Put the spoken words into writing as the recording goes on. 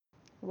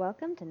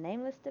Welcome to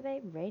Nameless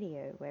Debate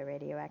Radio, where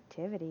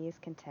radioactivity is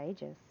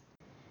contagious.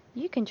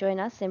 You can join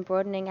us in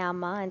broadening our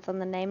minds on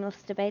the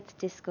Nameless Debates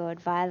Discord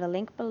via the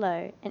link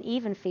below and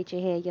even feature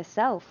here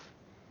yourself,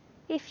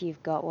 if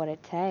you've got what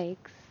it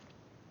takes.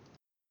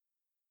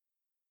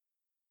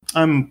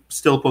 I'm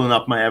still pulling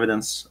up my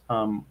evidence.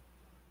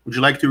 Would you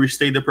like to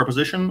restate the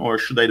proposition, or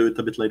should I do it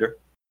a bit later?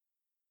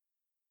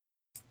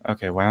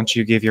 Okay, why don't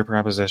you give your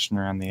proposition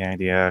around the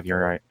idea of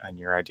your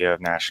idea of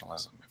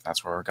nationalism, if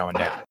that's where we're going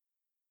down.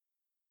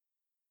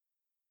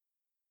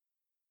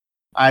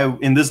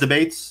 In this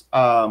debate,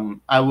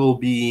 I will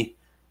be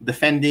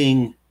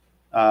defending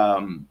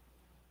some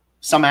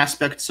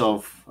aspects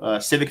of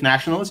civic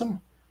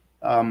nationalism,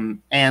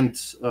 and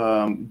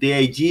the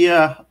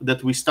idea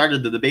that we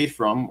started the debate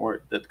from,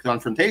 or that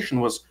confrontation,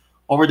 was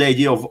over the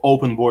idea of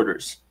open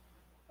borders.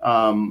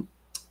 And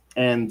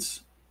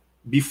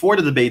before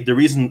the debate, the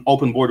reason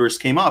open borders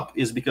came up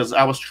is because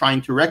I was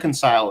trying to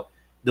reconcile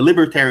the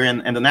libertarian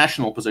and the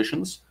national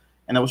positions,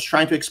 and I was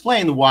trying to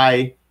explain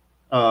why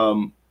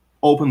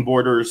open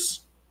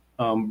borders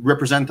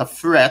represent a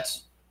threat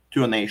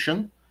to a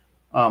nation.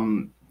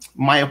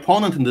 My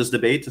opponent in this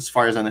debate, as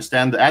far as I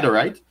understand,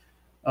 Adderite,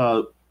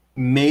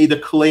 made a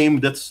claim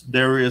that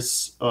there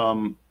is,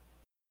 I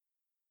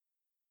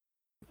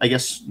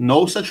guess,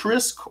 no such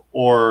risk,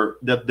 or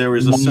that there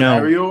is a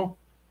scenario.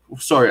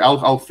 Sorry,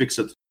 I'll fix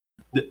it.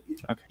 Okay.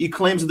 He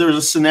claims that there is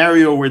a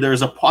scenario where there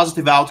is a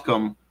positive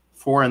outcome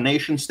for a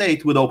nation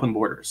state with open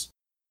borders.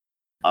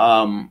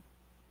 And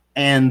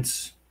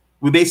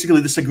we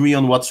basically disagree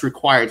on what's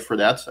required for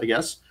that, I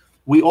guess.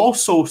 We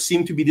also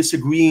seem to be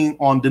disagreeing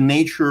on the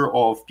nature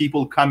of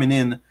people coming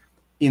in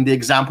the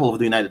example of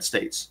the United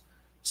States.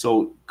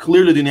 So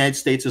clearly the United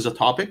States is a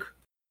topic,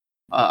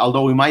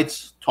 although we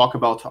might talk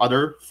about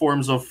other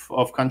forms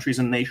of countries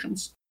and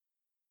nations.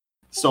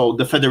 So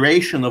the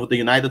Federation of the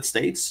United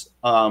States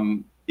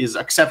is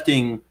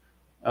accepting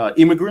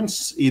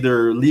immigrants,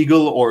 either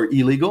legal or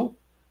illegal.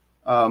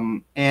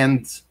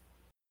 And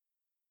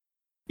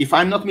if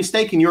I'm not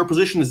mistaken, your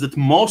position is that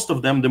most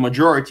of them, the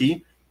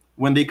majority,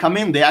 when they come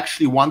in, they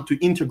actually want to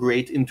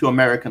integrate into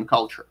American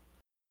culture.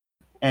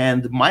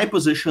 And my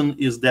position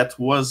is that's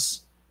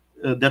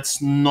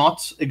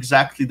not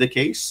exactly the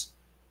case,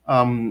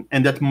 and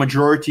that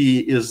majority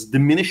is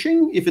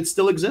diminishing if it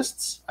still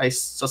exists. I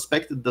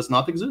suspect it does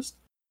not exist.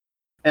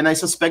 And I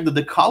suspect that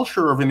the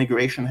culture of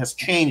immigration has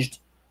changed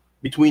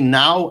between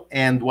now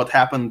and what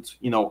happened,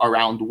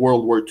 around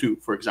World War II,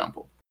 for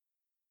example.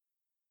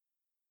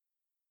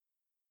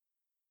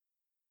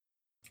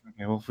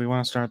 Okay, well, if we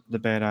want to start the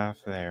debate off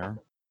there,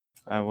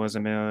 I was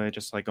immediately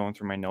just going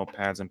through my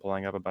notepads and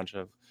pulling up a bunch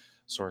of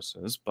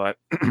sources, but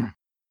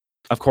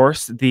of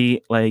course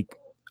the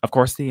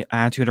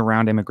attitude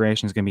around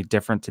immigration is going to be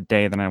different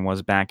today than it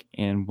was back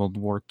in World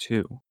War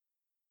II.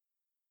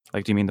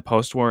 Do you mean the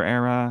post-war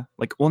era?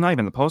 Not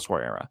even the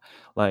post-war era.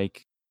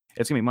 It's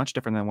going to be much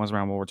different than it was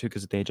around World War II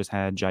because they just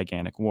had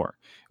gigantic war.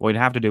 What you'd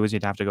have to do is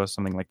you'd have to go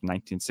something like the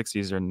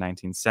 1960s or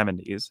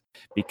 1970s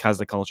because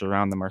the culture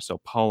around them are so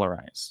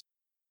polarized.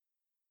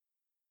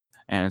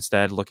 And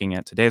instead, looking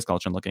at today's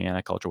culture and looking at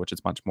a culture which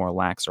is much more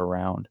lax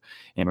around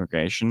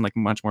immigration,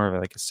 much more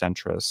of a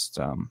centrist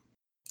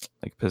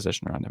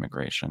position around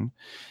immigration.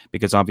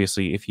 Because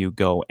obviously, if you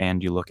go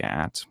and you look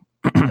at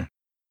the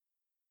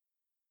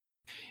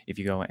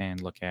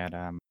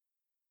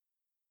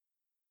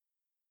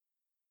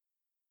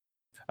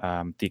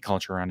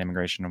culture around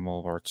immigration in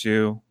World War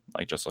II,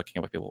 just looking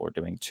at what people were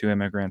doing to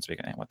immigrants,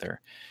 and what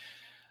their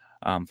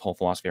whole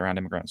philosophy around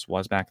immigrants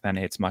was back then,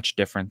 it's much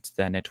different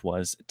than it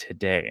was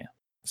today,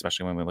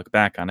 especially when we look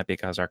back on it,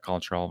 because our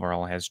culture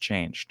overall has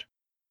changed.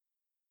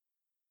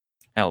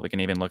 Hell, we can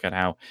even look at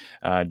how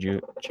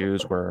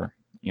Jews were,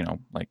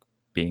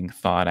 being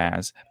thought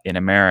as in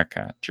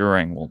America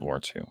during World War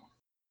II,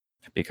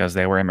 because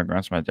they were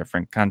immigrants from a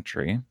different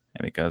country,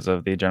 and because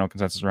of the general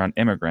consensus around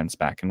immigrants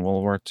back in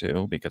World War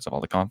II, because of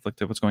all the conflict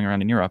that was going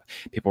around in Europe,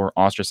 people were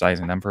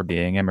ostracizing them for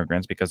being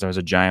immigrants because there was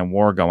a giant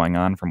war going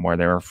on from where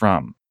they were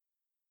from.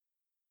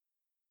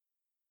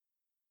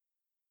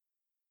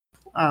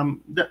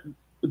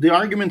 The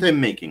argument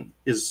I'm making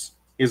is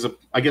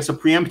I guess a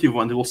preemptive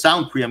one. It will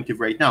sound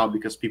preemptive right now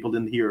because people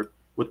didn't hear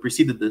what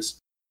preceded this.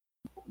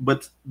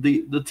 But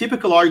the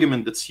typical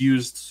argument that's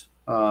used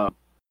on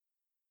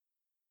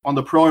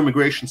the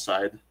pro-immigration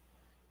side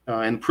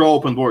and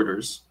pro-open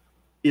borders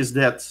is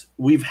that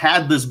we've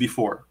had this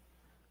before.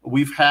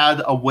 We've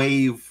had a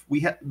wave.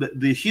 We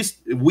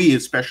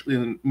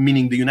especially,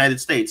 meaning the United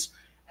States,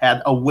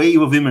 had a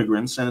wave of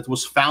immigrants, and it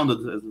was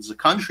founded as a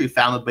country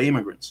founded by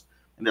immigrants.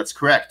 And that's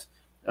correct.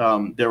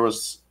 There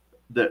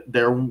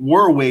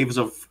were waves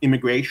of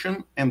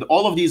immigration, and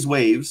all of these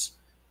waves,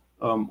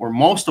 or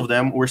most of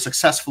them, were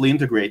successfully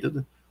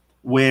integrated,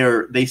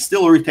 where they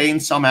still retain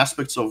some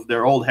aspects of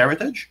their old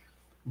heritage,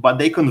 but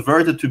they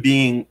converted to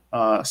being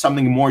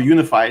something more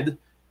unified,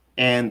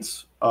 and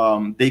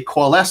they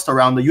coalesced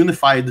around the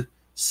unified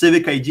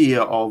civic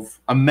idea of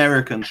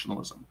American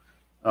nationalism,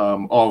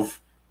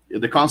 of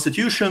the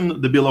Constitution,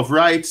 the Bill of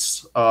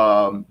Rights,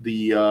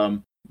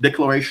 the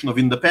Declaration of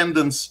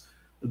Independence,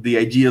 the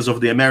ideas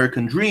of the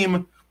American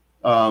dream,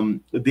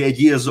 the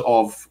ideas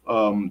of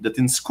that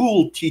in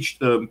school teach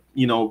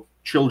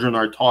children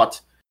are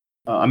taught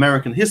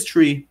American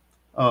history,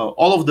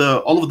 all of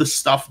the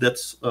stuff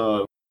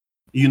that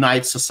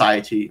unites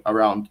society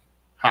around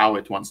how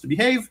it wants to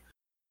behave.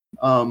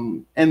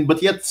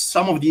 But yet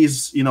some of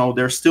these,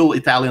 there's still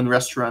Italian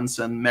restaurants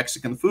and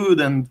Mexican food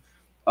and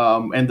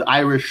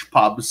Irish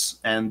pubs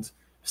and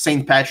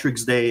St.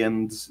 Patrick's Day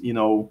and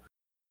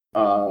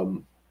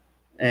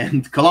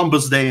and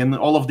Columbus Day and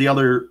all of the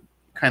other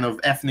kind of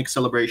ethnic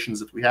celebrations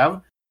that we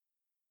have.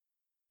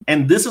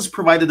 And this is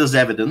provided as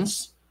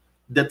evidence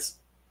that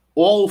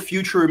all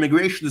future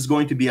immigration is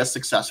going to be as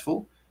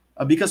successful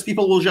because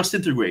people will just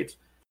integrate.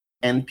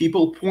 And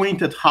people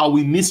point at how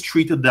we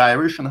mistreated the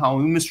Irish and how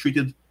we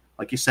mistreated,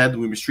 like you said,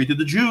 we mistreated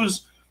the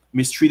Jews,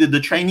 mistreated the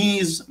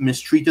Chinese,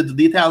 mistreated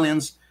the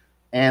Italians.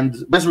 And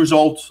as a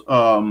result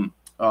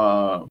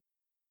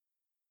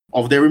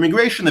of their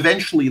immigration,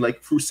 eventually,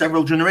 like through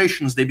several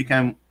generations, they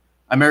became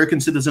American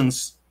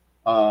citizens.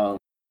 And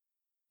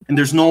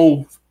there's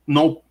no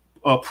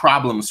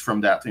problems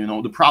from that.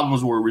 The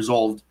problems were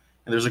resolved,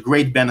 and there's a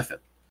great benefit.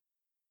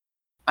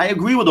 I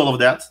agree with all of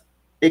that,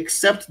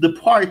 except the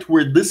part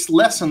where this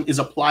lesson is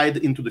applied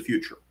into the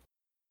future.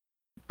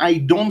 I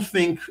don't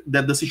think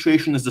that the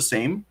situation is the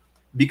same,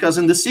 because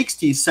in the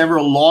 60s,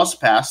 several laws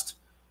passed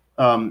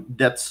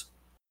that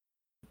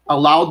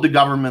allowed the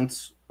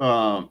government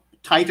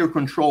tighter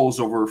controls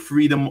over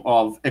freedom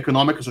of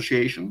economic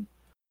association.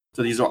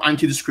 So these are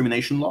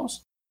anti-discrimination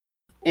laws.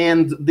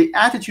 And the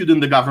attitude in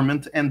the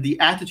government and the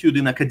attitude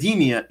in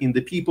academia, in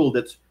the people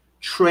that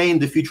train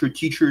the future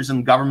teachers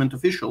and government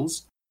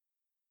officials,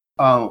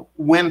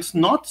 went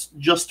not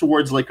just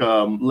towards like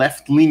a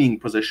left-leaning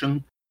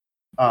position,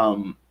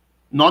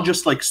 not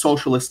just like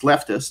socialist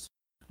leftist,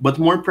 but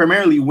more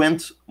primarily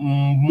went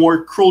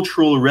more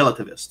cultural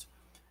relativist.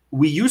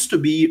 We used to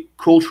be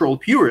cultural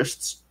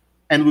purists,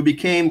 and we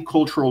became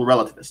cultural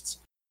relativists.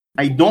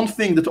 I don't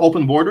think that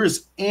open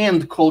borders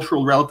and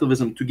cultural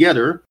relativism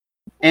together,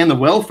 and a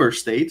welfare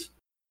state,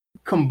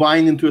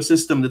 combine into a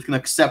system that can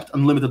accept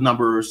unlimited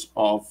numbers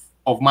of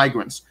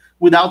migrants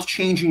without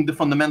changing the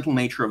fundamental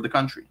nature of the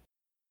country.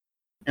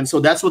 And so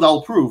that's what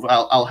I'll prove.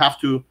 I'll have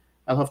to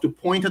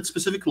point at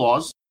specific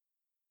laws.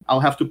 I'll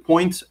have to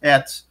point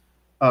at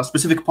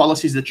specific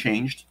policies that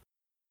changed,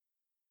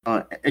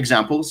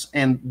 examples,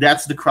 and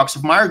that's the crux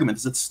of my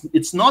argument.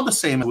 It's not the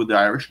same as with the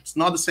Irish. It's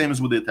not the same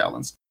as with the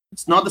Italians.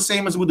 It's not the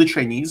same as with the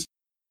Chinese,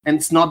 and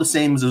it's not the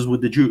same as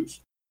with the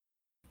Jews.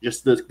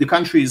 Just the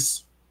country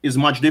is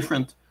much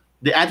different.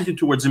 The attitude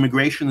towards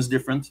immigration is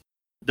different.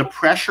 The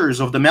pressures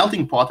of the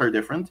melting pot are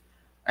different,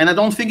 and I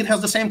don't think it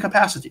has the same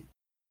capacity.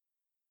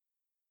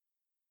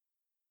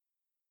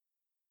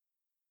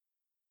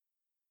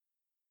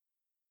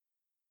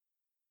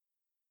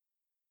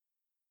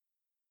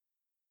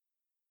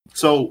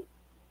 So,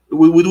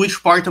 with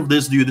which part of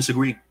this do you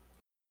disagree?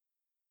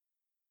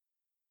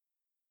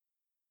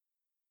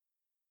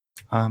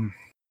 I'm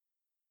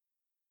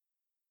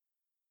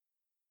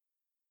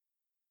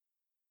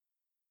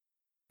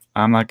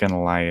not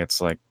gonna lie,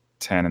 it's like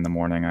 10 in the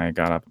morning. I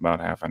got up about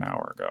half an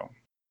hour ago.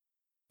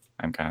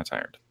 I'm kind of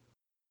tired.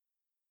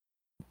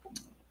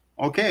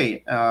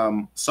 Okay,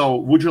 so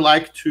would you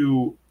like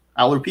to...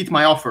 I'll repeat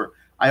my offer.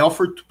 I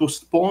offer to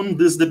postpone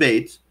this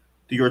debate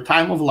to your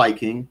time of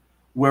liking,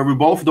 where we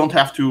both don't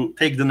have to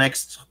take the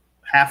next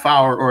half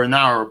hour or an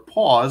hour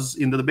pause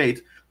in the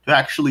debate to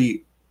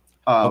actually...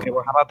 Okay,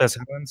 well, how about this?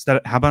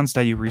 How about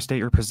instead you restate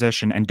your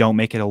position and don't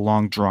make it a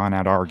long,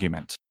 drawn-out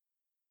argument?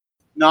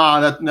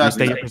 No,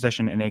 restate your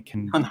position in a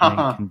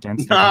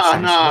condensed,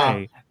 concise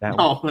way.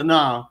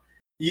 No.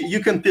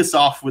 You can piss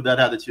off with that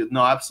attitude.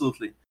 No,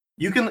 absolutely.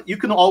 You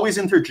can always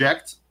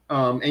interject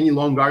any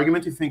long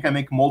argument. You think I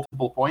make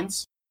multiple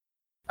points.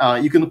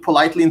 You can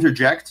politely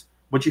interject,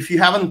 but if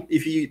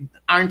you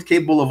aren't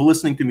capable of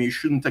listening to me, you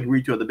shouldn't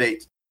agree to a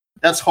debate.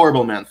 That's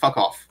horrible, man. Fuck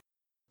off.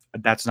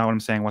 That's not what I'm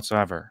saying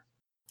whatsoever.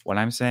 What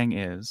I'm saying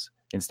is,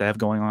 instead of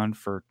going on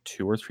for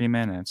 2 or 3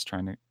 minutes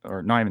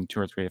or not even 2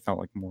 or 3, it felt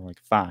like more like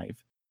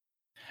 5.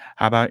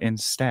 How about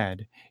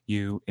instead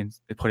you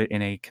put it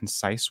in a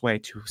concise way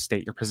to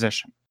state your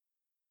position?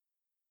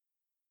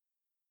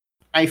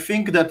 I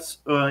think that,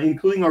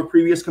 including our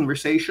previous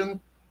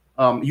conversation,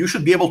 you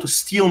should be able to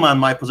steelman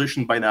my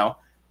position by now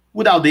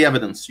without the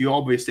evidence. You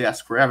obviously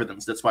ask for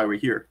evidence. That's why we're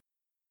here.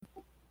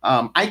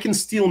 I can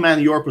steelman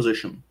your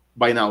position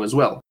by now as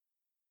well.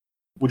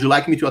 Would you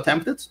like me to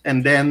attempt it?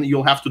 And then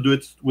you'll have to do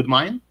it with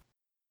mine?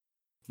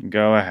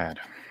 Go ahead.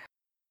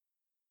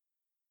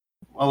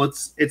 Well,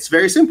 it's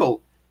very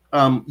simple.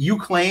 You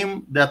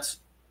claim that...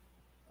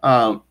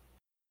 I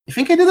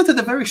think I did it at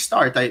the very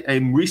start.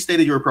 I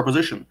restated your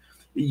proposition.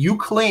 You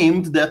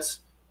claimed that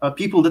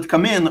people that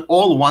come in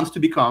all want to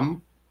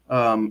become,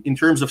 in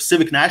terms of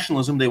civic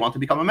nationalism, they want to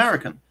become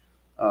American.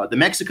 The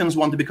Mexicans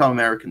want to become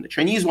American. The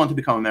Chinese want to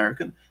become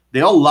American.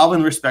 They all love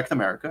and respect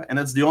America, and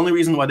that's the only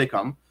reason why they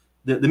come.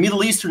 The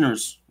Middle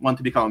Easterners want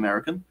to become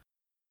American.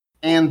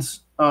 And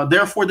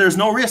therefore, there's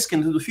no risk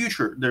into the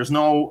future. There's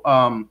no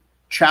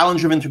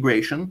challenge of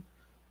integration,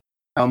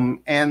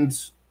 and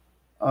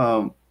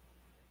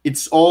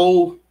it's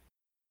all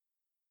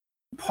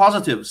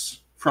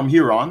positives from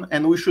here on.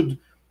 And we should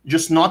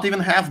just not even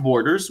have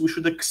borders. We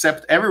should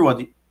accept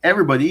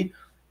everybody,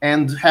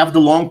 and have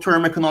the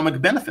long-term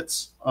economic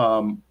benefits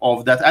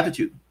of that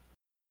attitude.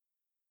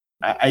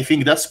 I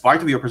think that's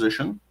part of your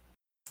position.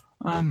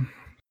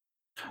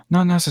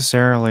 Not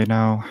necessarily,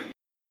 no.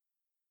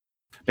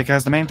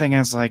 Because the main thing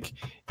is, like,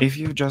 if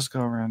you just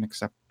go around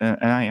accept,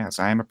 yes,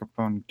 I am a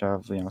proponent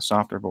of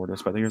softer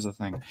borders. But here's the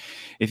thing: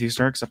 if you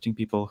start accepting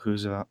people who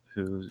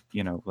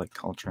like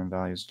culture and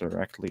values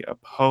directly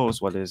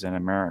oppose what is in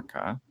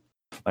America,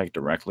 like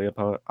directly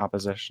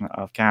opposition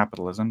of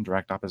capitalism,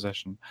 direct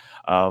opposition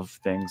of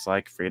things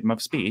like freedom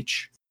of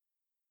speech,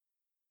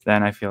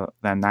 then I feel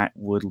that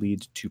would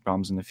lead to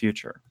problems in the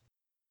future.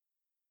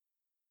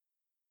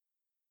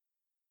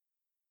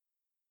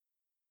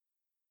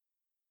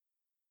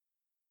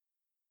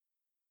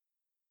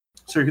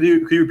 Sorry, could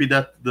you repeat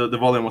that? The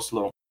volume was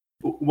low.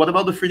 What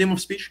about the freedom of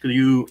speech? Could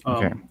you?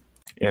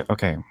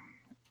 Okay.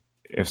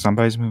 If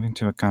somebody's moving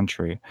to a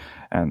country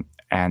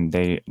and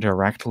they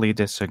directly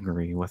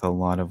disagree with a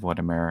lot of what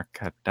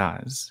America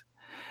does,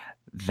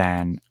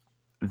 then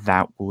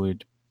that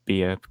would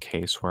be a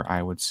case where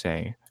I would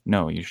say,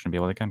 no, you shouldn't be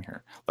able to come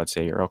here. Let's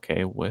say you're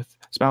okay with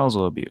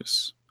spousal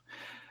abuse.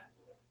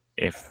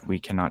 If we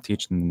cannot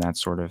teach them that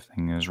sort of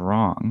thing is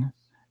wrong,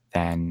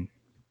 then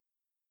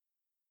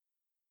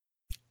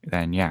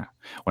yeah,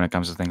 when it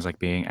comes to things like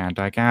being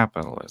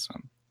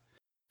anti-capitalism,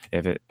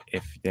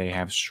 if they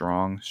have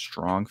strong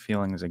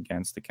feelings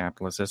against the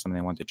capitalist system, they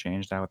want to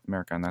change that with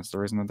America, and that's the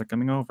reason that they're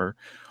coming over,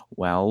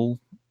 well,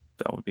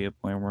 that would be a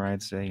point where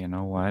I'd say, you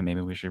know what,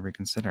 maybe we should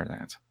reconsider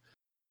that.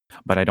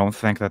 But I don't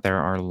think that there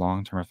are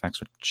long-term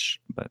effects,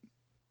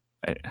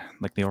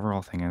 like the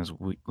overall thing is,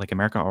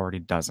 America already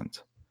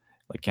doesn't.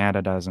 Like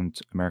Canada doesn't,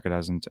 America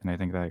doesn't, and I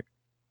think that,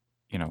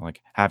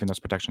 like having those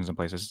protections in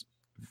place is,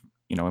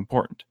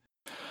 important.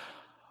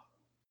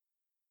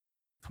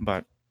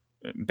 But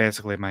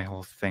basically my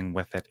whole thing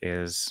with it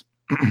is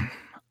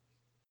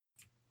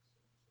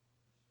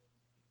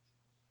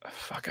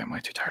fuck, I'm way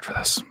too tired for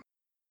this.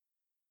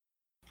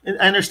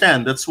 I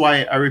understand. That's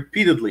why I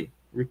repeatedly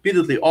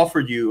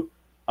offered you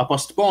a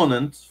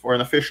postponement for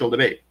an official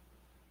debate.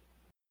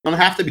 You don't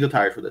have to be too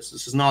tired for this.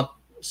 This is not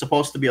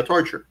supposed to be a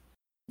torture.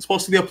 It's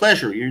supposed to be a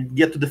pleasure. You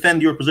get to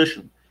defend your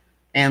position.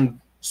 And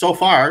so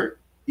far,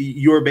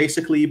 you're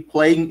basically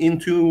playing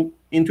into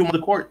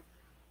the court.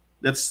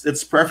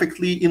 That's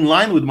perfectly in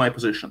line with my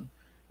position.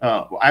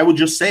 I would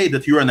just say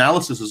that your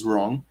analysis is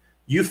wrong.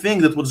 You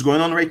think that what's going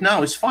on right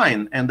now is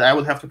fine, and I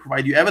would have to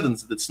provide you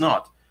evidence that it's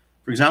not.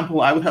 For example,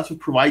 I would have to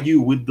provide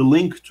you with the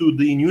link to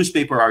the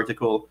newspaper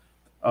article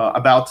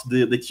about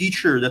the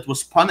teacher that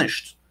was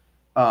punished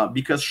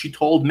because she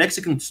told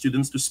Mexican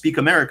students to speak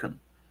American.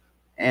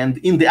 And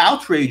in the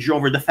outrage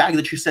over the fact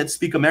that she said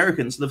speak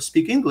American instead of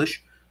speak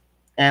English,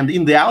 and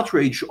in the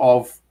outrage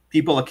of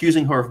people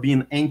accusing her of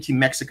being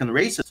anti-Mexican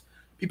racist,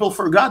 people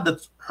forgot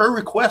that her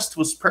request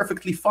was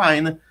perfectly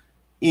fine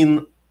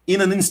in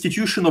an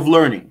institution of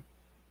learning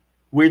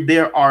where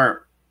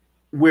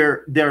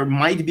there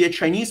might be a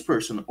Chinese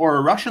person or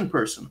a Russian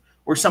person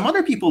or some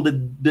other people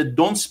that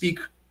don't speak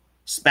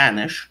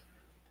Spanish,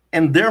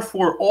 and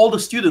therefore all the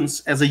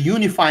students, as a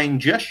unifying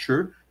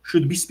gesture,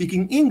 should be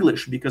speaking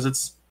English because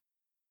it's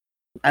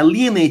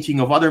alienating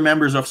of other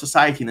members of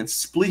society and it's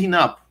splitting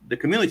up the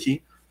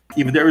community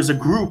if there is a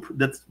group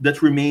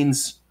that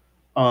remains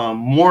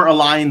more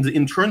aligned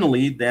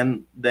internally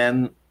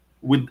than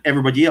with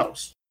everybody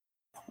else.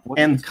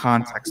 What's the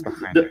context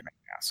behind it?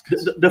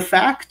 The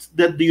fact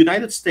that the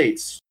United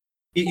States,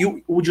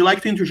 would you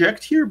like to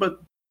interject here?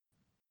 But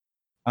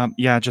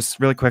yeah, just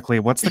really quickly,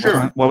 what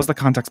was the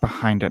context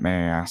behind it? May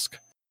I ask?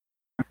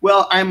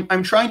 Well,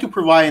 I'm trying to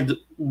provide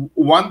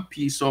one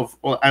piece of.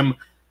 Well,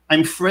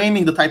 I'm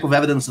framing the type of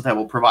evidence that I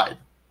will provide.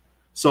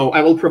 So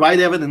I will provide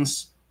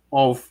evidence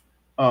of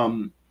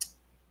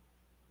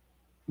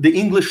the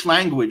English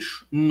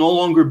language no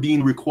longer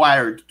being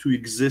required to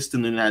exist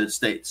in the United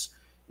States.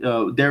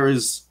 There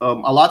is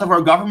a lot of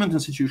our government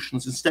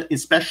institutions,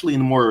 especially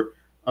in more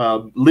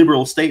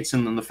liberal states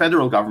and in the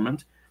federal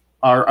government,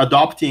 are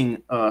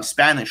adopting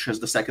Spanish as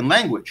the second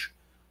language.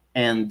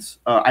 And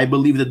I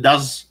believe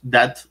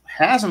that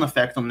has an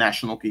effect on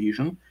national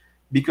cohesion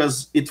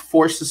because it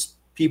forces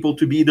people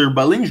to be either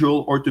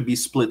bilingual or to be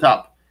split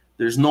up.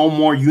 There's no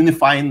more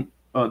unifying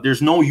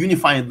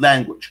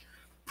language.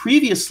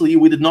 Previously,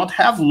 we did not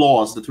have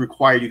laws that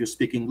required you to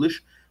speak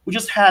English. We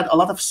just had a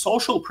lot of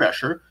social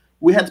pressure.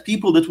 We had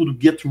people that would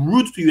get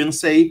rude to you and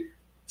say,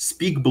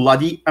 speak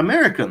bloody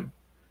American.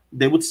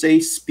 They would say,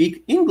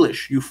 speak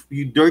English,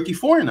 you dirty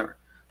foreigner.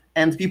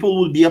 And people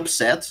would be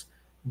upset.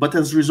 But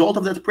as a result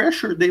of that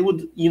pressure, they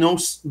would,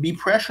 be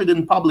pressured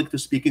in public to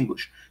speak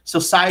English.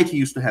 Society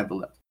used to handle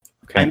that.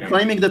 Okay. I'm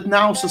claiming that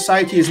now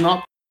society is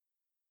not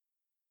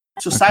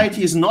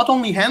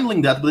only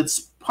handling that, but it's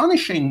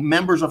punishing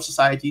members of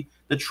society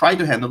that try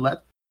to handle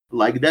that,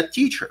 like that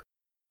teacher.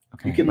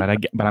 Okay, but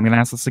I'm going to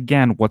ask this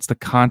again. What's the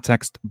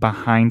context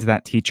behind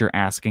that teacher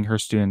asking her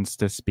students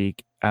to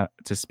speak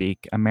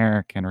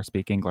American or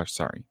speak English?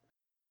 Sorry.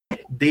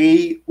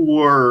 They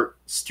were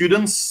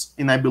students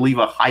in, I believe,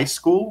 a high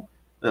school.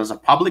 There's a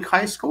public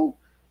high school,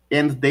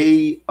 and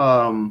they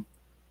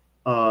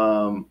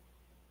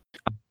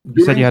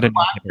you said you had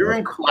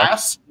during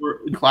class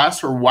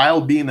or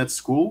while being at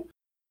school,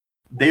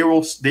 they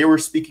were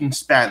speaking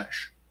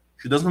Spanish.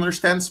 She doesn't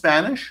understand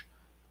Spanish,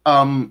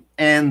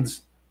 and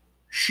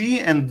she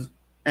and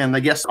I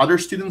guess other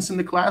students in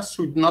the class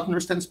who do not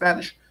understand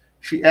Spanish,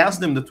 she asked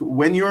them that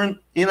when you're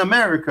in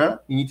America,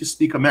 you need to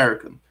speak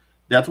American.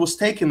 That was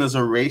taken as a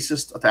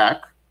racist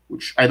attack,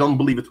 which I don't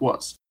believe it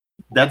was.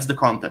 That's the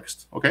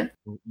context, okay?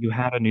 You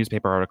had a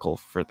newspaper article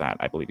for that,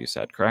 I believe you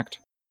said, correct?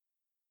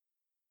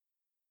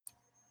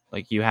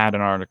 Like, you had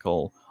an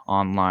article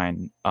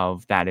online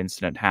of that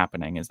incident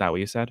happening. Is that what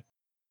you said?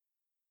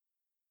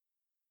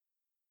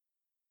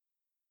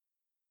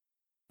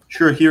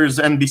 Sure, here's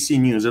NBC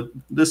News.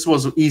 This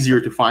was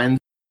easier to find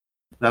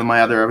than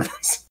my other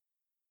evidence.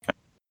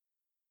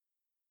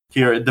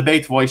 Here,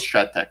 debate voice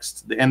chat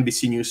text, the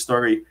NBC News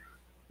story.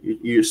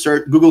 You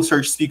Google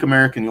search Speak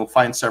American, you'll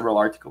find several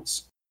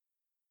articles.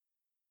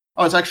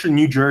 Oh, it's actually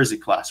New Jersey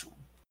classroom.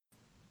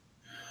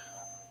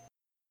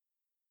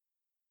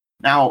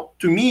 Now,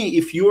 to me,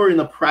 if you're in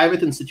a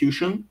private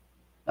institution,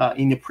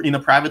 in a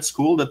private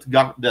school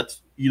that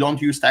you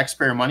don't use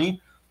taxpayer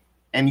money,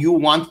 and you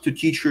want to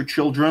teach your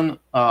children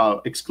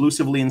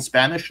exclusively in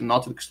Spanish and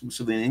not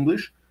exclusively in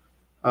English,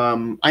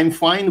 I'm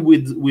fine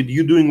with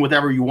you doing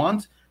whatever you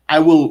want. I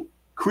will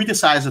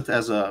criticize it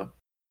as a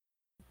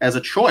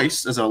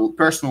choice, as a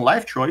personal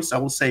life choice. I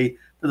will say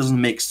that doesn't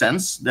make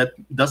sense. That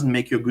doesn't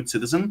make you a good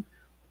citizen,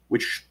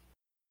 which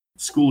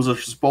schools are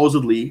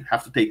supposedly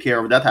have to take care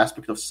of that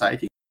aspect of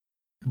society.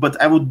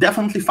 But I would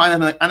definitely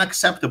find it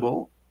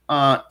unacceptable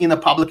in a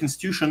public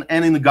institution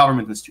and in a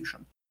government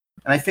institution.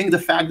 And I think the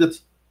fact that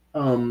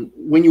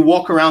when you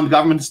walk around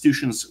government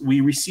institutions,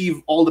 we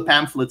receive all the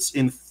pamphlets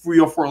in 3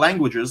 or 4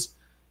 languages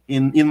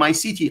in my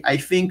city, I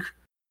think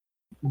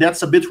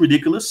that's a bit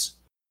ridiculous.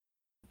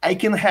 I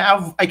can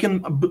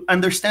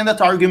understand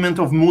that argument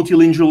of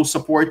multilingual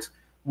support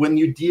when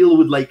you deal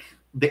with like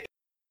the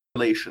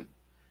relation.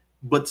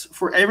 But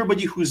for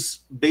everybody who's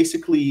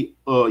basically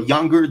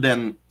younger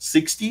than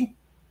 60,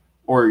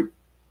 or,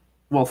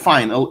 well,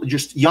 fine,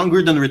 just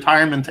younger than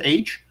retirement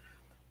age,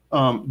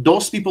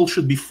 those people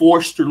should be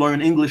forced to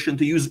learn English and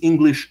to use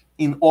English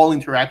in all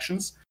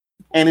interactions.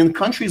 And in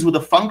countries with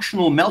a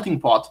functional melting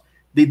pot,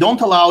 they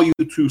don't allow you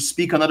to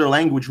speak another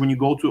language when you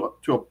go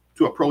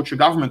to approach a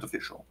government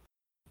official,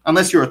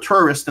 unless you're a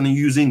tourist and you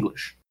use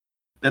English.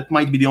 That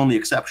might be the only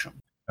exception.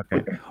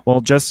 Okay.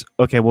 Well, just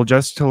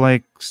to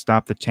like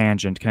stop the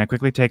tangent, can I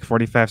quickly take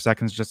 45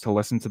 seconds just to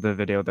listen to the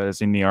video that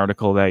is in the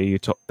article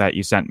that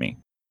you sent me?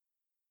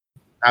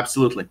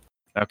 Absolutely.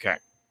 Okay.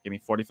 Give me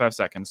 45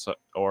 seconds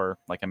or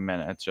like a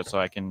minute just so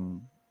I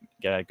can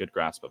get a good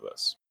grasp of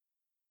this.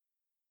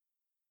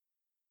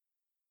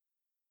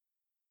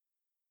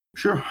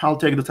 Sure. I'll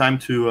take the time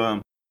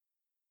to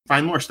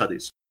find more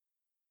studies.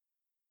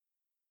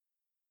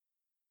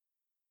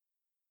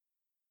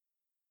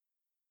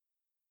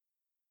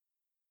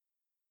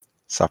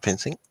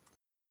 Sapiensing.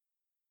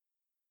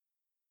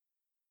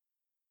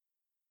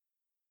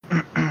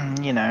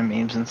 You know,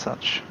 memes and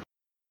such.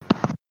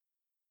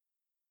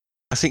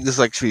 I think this is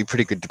actually a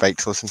pretty good debate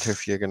to listen to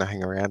if you're going to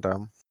hang around.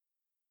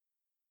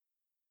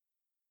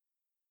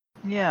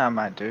 Yeah, I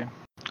might do.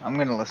 I'm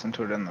going to listen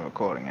to it in the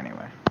recording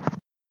anyway.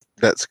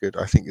 That's good.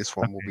 I think this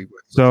one will be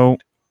worth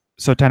it.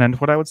 So, Tennant,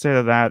 what I would say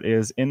to that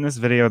is, in this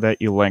video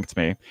that you linked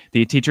me,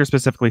 the teacher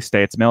specifically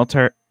states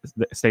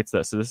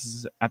this. So this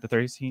is at the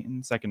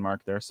 13-second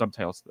mark. There are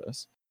subtitles to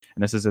this,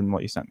 and this is in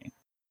what you sent me.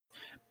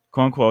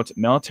 "Quote unquote,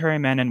 military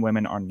men and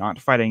women are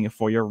not fighting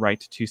for your right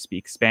to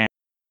speak Spanish.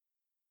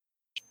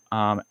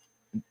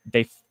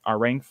 They are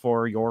fighting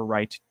for your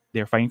right.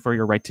 They're fighting for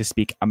your right to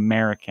speak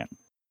American."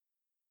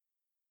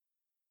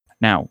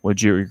 Now,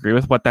 would you agree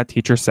with what that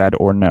teacher said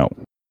or no?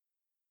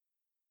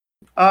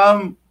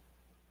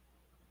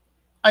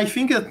 I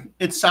think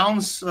it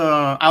sounds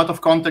out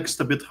of context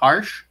a bit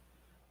harsh,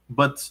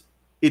 but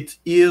it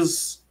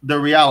is the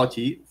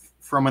reality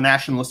from a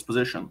nationalist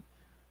position.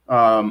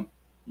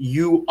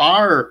 You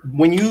are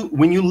when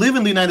you live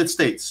in the United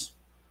States.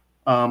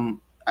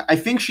 I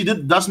think she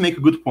does make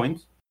a good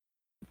point,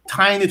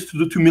 tying it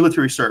to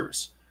military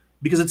service,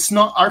 because it's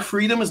not, our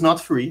freedom is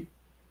not free.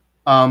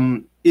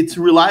 It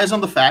relies on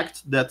the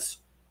fact that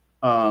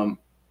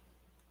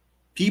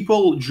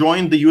people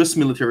join the U.S.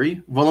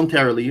 military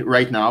voluntarily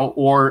right now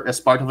or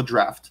as part of a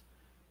draft.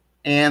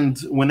 And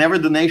whenever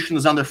the nation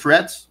is under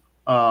threat,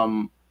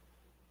 then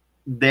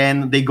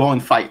they go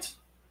and fight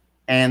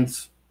and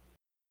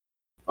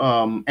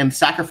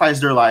sacrifice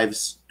their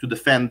lives to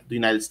defend the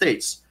United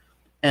States.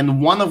 And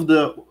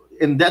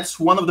that's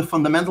one of the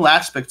fundamental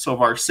aspects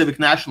of our civic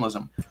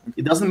nationalism.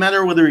 It doesn't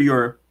matter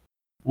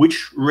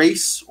which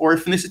race or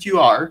ethnicity you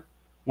are.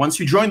 Once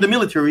you join the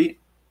military,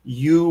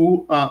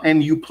 you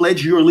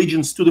pledge your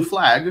allegiance to the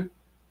flag,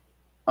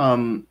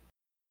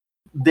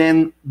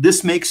 then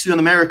this makes you an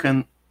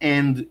American,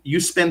 and you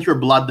spent your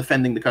blood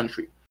defending the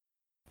country.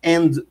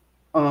 And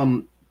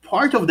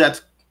part of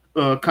that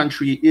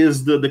country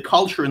is the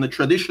culture and the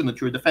tradition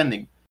that you're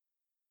defending.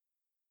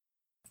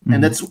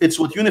 And it's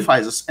what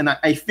unifies us. And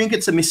I think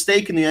it's a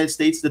mistake in the United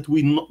States that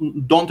we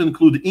don't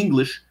include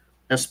English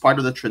as part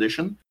of the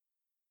tradition.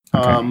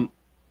 Okay.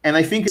 And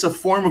I think it's a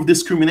form of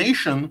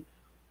discrimination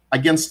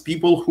against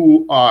people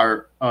who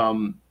are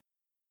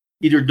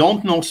either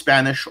don't know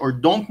Spanish or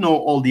don't know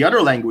all the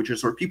other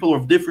languages, or people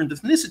of different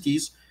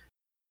ethnicities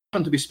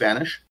happen to be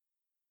Spanish,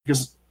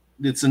 because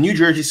it's a New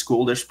Jersey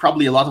school. There's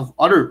probably a lot of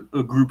other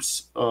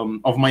groups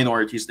of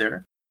minorities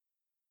there.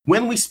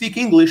 When we speak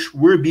English,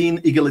 we're being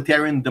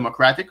egalitarian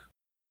democratic,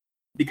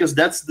 because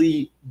that's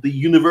the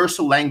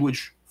universal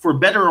language, for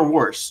better or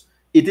worse.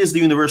 It is the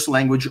universal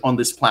language on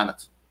this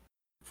planet.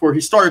 For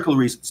historical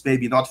reasons,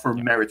 maybe not for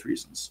merit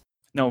reasons.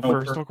 No,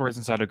 for historical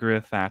reasons, I'd agree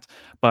with that.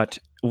 But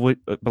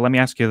let me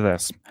ask you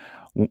this.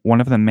 One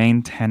of the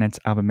main tenets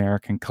of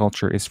American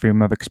culture is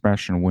freedom of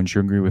expression. Wouldn't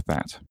you agree with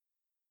that?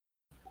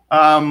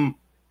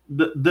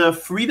 The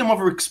freedom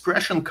of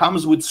expression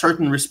comes with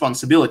certain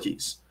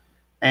responsibilities.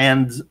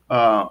 And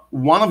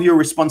one of your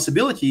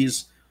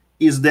responsibilities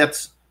is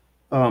that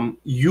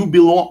you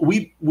belong.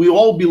 We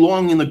all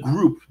belong in a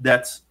group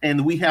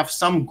and we have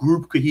some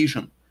group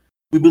cohesion.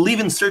 We believe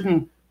in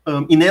certain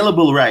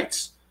inalienable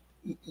rights.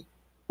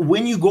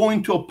 When you go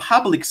into a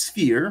public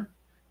sphere,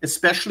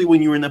 especially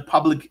when you're in a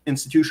public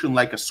institution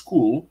like a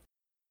school,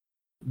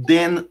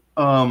 then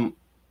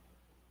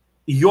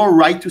your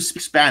right to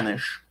speak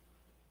Spanish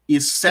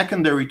is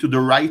secondary to the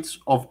right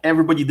of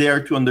everybody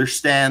there to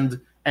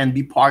understand and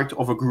be part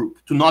of a group,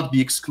 to not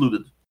be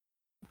excluded.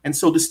 And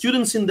so the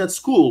students in that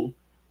school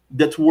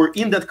that were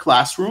in that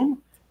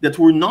classroom, that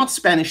were not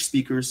Spanish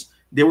speakers,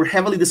 they were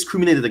heavily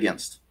discriminated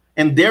against.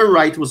 And their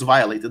right was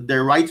violated,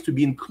 their right to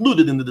be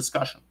included in the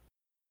discussion.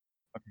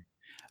 Okay.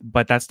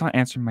 But that's not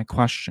answering my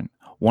question.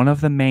 One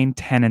of the main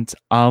tenets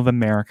of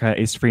America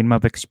is freedom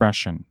of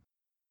expression.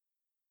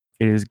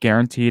 It is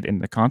guaranteed in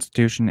the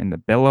Constitution, in the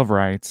Bill of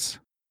Rights.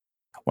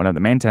 One of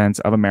the main tenets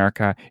of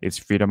America is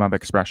freedom of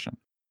expression.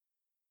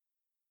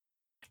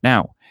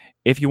 Now,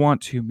 if you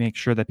want to make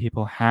sure that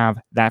people have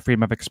that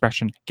freedom of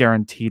expression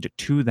guaranteed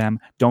to them,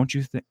 don't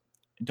you think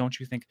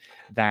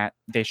that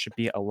they should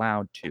be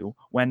allowed to,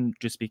 when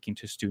just speaking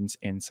to students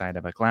inside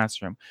of a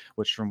classroom,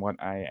 which from what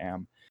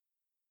I'm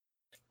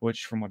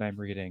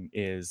reading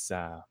is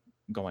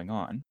going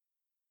on.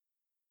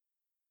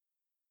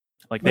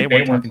 Like they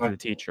weren't talking to the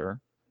teacher.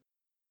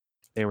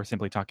 They were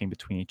simply talking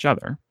between each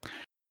other.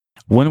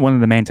 One of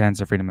the main tenets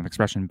of freedom of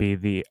expression be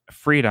the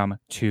freedom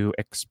to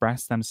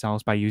express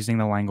themselves by using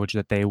the language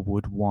that they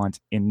would want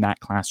in that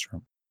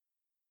classroom.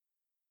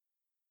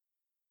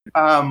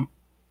 Our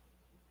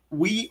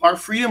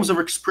freedoms of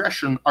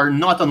expression are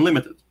not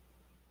unlimited.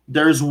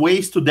 There's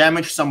ways to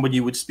damage somebody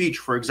with speech.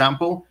 For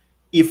example,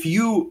 if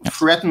you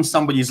threaten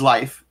somebody's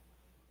life,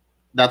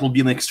 that will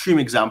be an extreme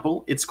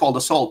example. It's called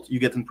assault. You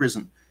get in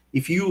prison.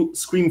 If you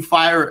scream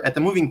fire at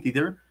the movie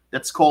theater,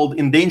 that's called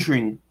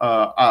endangering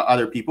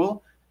other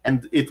people,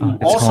 and it will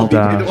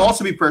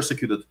also be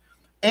persecuted.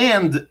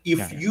 And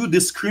if you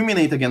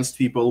discriminate against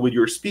people with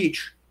your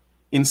speech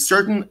in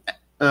certain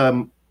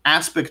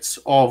aspects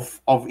of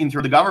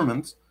the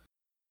government,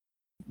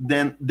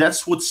 then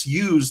that's what's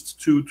used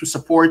to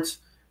support.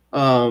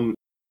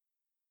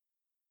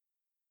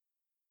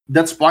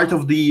 That's part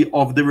of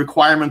the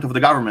requirement of the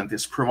government,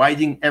 is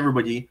providing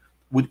everybody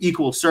with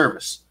equal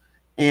service.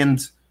 And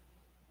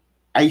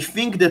I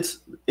think that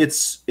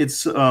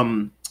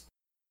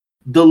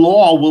the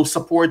law will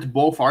support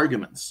both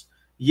arguments.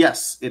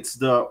 Yes,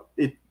 the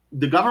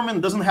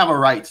government doesn't have a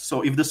right.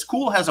 So if the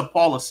school has a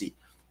policy,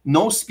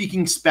 no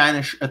speaking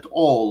Spanish at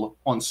all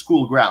on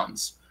school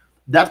grounds,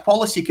 that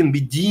policy can be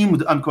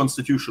deemed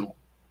unconstitutional.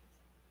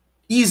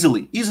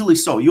 Easily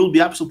so. You'll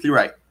be absolutely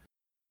right.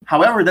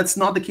 However, that's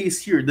not the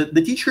case here.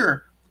 The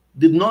teacher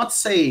did not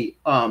say,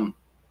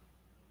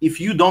 if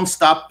you don't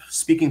stop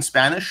speaking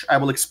Spanish, I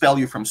will expel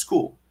you from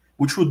school,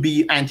 which would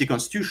be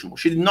anti-constitutional.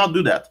 She did not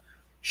do that.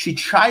 She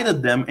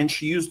chided them, and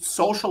she used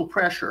social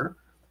pressure,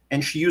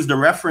 and she used a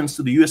reference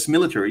to the US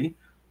military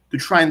to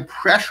try and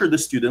pressure the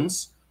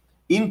students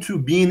into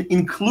being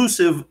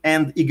inclusive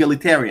and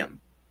egalitarian,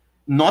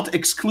 not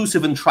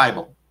exclusive and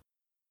tribal.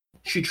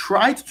 She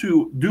tried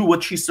to do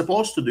what she's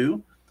supposed to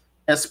do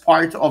as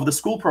part of the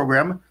school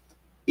program,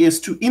 is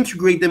to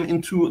integrate them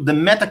into the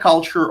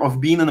metaculture of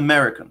being an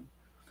American,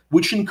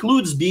 which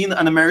includes being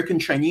an American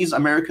Chinese,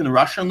 American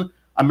Russian,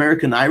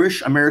 American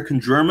Irish, American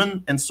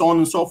German, and so on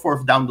and so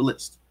forth down the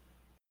list.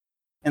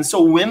 And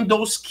so when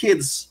those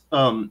kids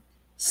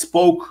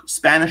spoke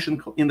Spanish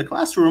in the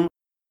classroom,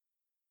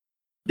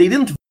 they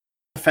didn't violate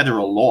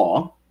federal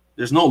law.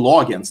 There's no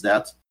law against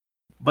that.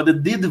 But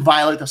it did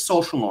violate a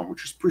social norm,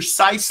 which is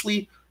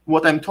precisely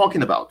what I'm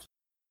talking about.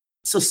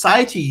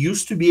 Society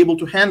used to be able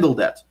to handle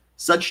that.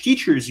 Such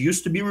teachers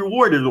used to be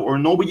rewarded, or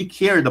nobody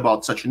cared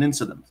about such an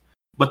incident.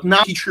 But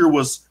now the teacher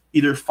was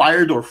either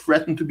fired or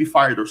threatened to be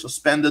fired or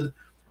suspended,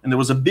 and there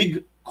was a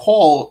big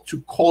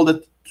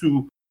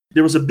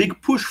there was a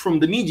big push from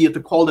the media to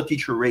call the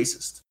teacher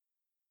racist.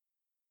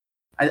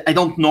 I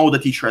don't know the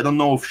teacher. I don't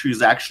know if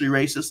she's actually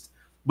racist,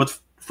 but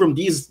from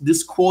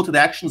these quoted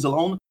actions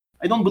alone,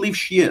 I don't believe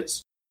she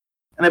is.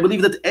 And I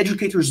believe that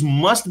educators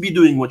must be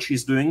doing what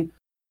she's doing.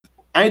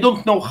 I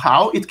don't know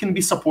how it can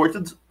be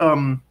supported.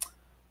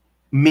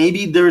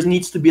 Maybe there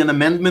needs to be an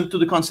amendment to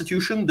the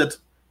Constitution that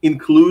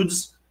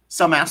includes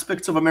some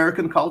aspects of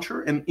American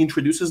culture and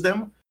introduces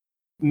them.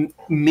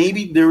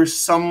 Maybe there is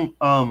some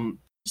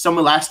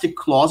elastic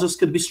clauses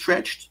could be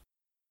stretched.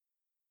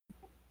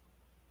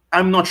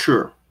 I'm not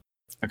sure.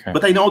 Okay.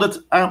 But I know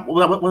that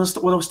what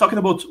I was talking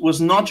about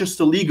was not just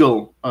a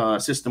legal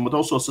system, but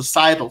also a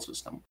societal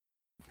system.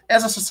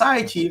 As a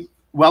society,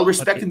 while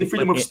respecting the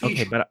freedom of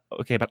speech.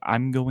 Okay, but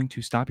I'm going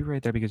to stop you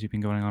right there because you've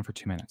been going on for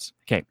 2 minutes.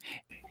 Okay.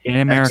 In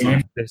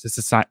America,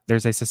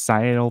 there's a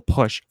societal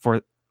push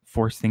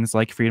for things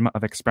like freedom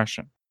of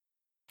expression.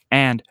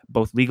 And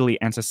both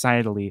legally and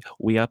societally,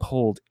 we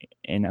uphold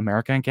in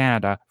America and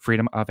Canada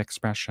freedom of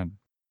expression.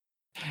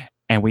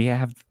 And we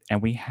have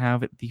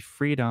the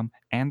freedom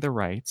and the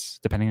rights,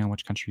 depending on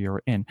which country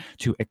you're in,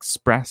 to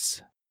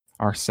express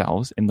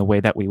ourselves in the way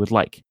that we would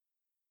like.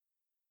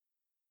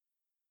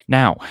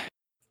 Now,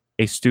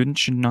 a student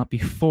should not be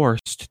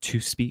forced to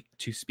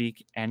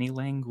speak any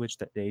language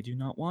that they do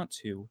not want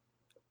to,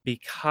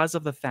 because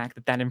of the fact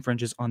that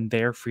infringes on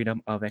their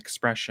freedom of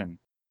expression.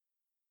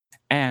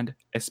 And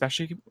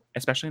especially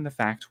in the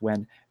fact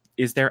when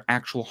is there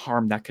actual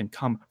harm that can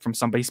come from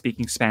somebody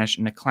speaking Spanish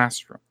in a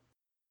classroom?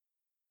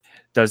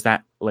 Does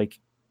that like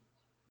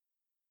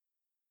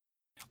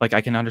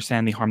I can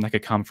understand the harm that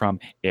could come from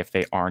if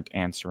they aren't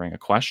answering a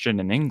question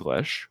in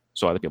English,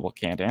 so other people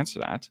can't answer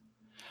that.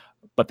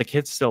 But the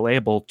kid's still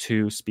able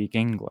to speak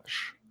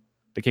English.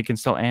 The kid can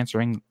still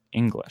answer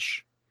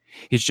English.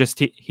 He's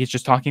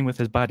just talking with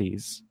his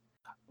buddies.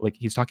 Like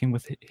he's talking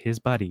with his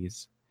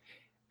buddies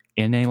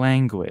in a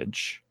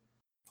language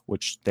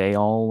which they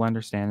all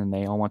understand and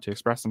they all want to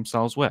express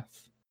themselves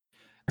with.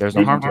 There's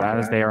no harm to that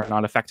as they are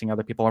not affecting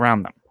other people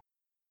around them.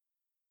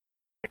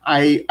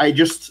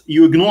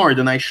 You ignored,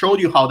 and I showed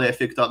you how they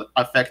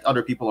affect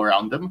other people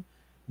around them.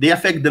 They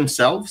affect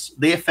themselves.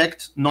 They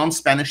affect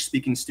non-Spanish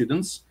speaking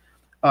students.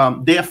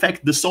 They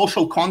affect the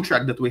social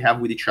contract that we have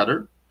with each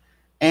other.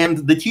 And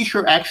the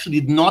teacher actually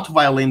did not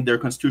violate their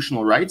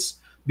constitutional rights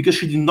because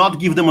she did not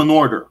give them an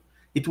order.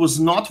 It was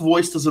not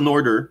voiced as an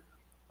order.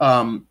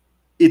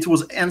 It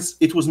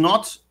was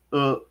not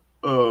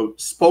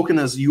spoken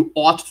as you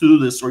ought to do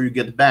this or you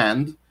get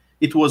banned.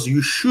 It was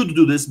you should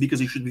do this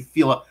because you should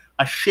feel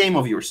ashamed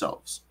of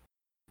yourselves.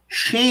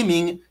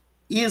 Shaming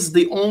is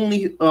the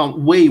only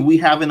way we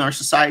have in our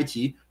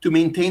society to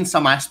maintain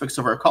some aspects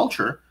of our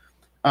culture,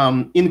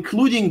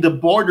 including the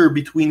border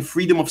between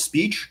freedom of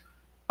speech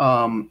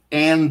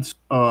and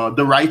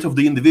the right of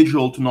the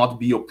individual to not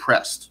be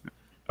oppressed.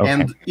 Okay.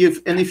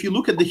 And if you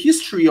look at the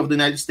history of the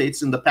United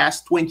States in the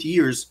past 20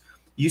 years,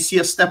 you see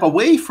a step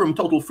away from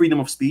total freedom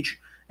of speech.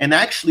 And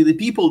actually, the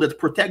people that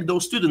protect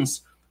those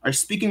students are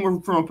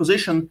speaking from a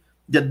position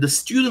that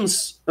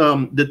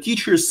the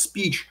teacher's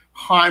speech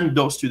harmed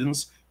those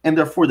students, and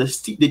therefore the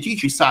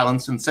teacher is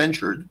silenced and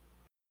censured.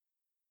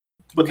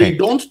 But they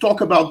don't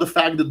talk about the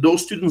fact that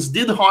those students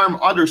did harm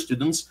other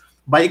students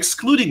by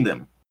excluding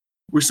them.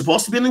 We're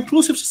supposed to be an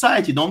inclusive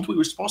society, don't we?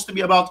 We're supposed to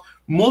be about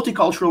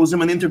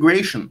multiculturalism and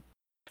integration.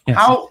 Yes.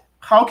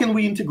 How can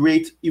we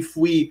integrate if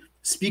we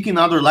speak in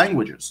other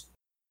languages?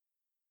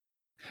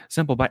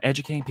 Simple, by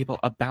educating people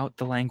about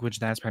the language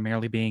that's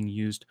primarily being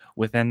used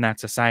within that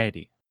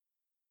society.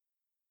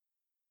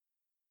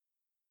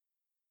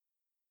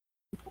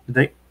 Did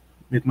I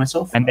mute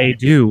myself? And they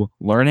do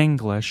learn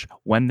English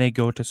when they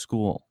go to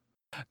school.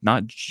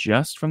 Not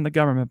just from the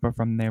government, but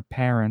from their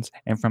parents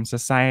and from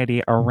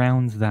society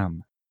around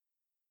them.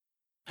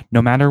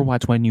 No matter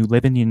what, when you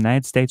live in the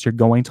United States, you're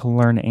going to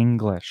learn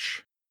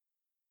English.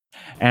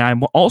 And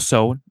I'm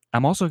also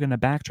going to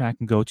backtrack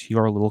and go to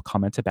your little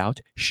comment about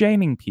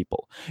shaming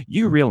people.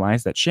 You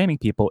realize that shaming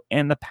people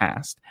in the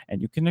past,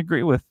 and you can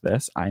agree with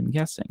this, I'm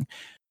guessing,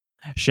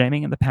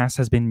 shaming in the past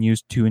has been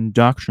used to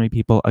indoctrinate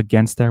people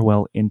against their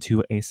will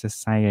into a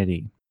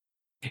society.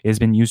 It has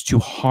been used to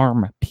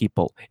harm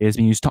people. It has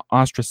been used to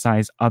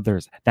ostracize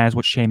others. That is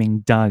what shaming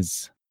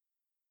does.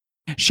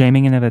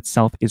 Shaming in of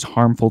itself is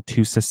harmful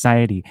to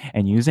society,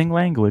 and using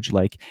language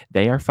like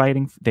they aren't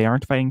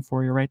fighting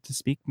for your right to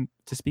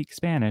speak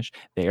Spanish,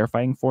 they are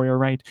fighting for your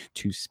right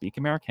to speak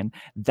American.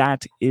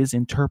 That is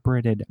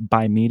interpreted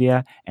by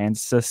media and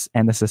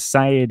the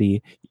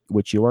society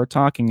which you are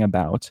talking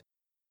about.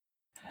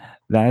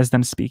 That is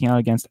them speaking out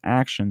against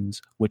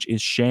actions which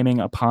is shaming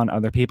upon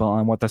other people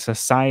and what the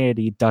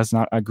society does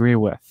not agree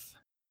with.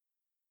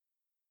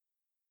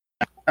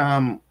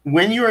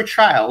 When you're a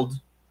child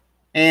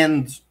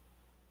and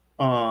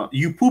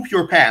you poop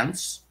your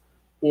pants,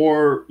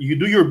 or you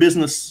do your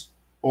business,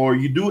 or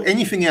you do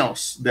anything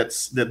else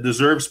that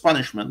deserves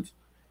punishment,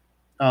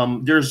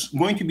 there's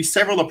going to be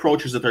several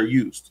approaches that are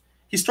used.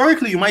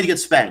 Historically, you might get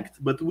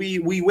spanked, but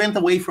we went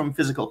away from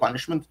physical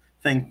punishment,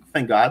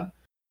 thank God.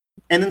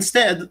 And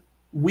instead,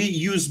 we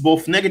use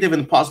both negative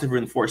and positive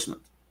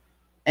reinforcement.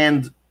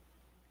 And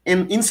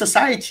in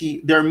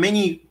society, there are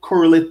many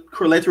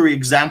correlatory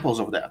examples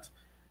of that.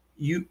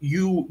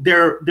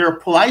 There are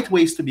polite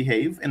ways to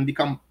behave and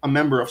become a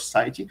member of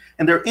society,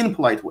 and there are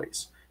impolite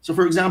ways. So,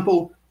 for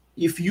example,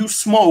 if you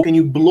smoke and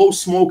you blow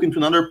smoke into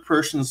another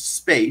person's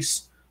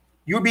space,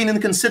 you're being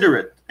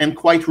inconsiderate and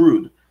quite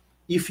rude.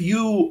 If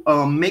you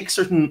make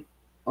certain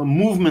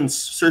movements,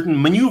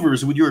 certain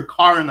maneuvers with your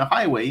car on a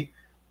highway,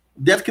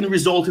 that can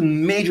result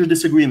in major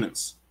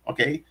disagreements.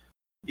 Okay,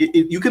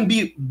 you can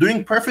be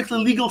doing perfectly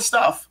legal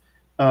stuff,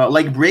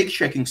 like brake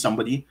checking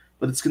somebody,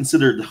 but it's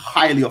considered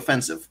highly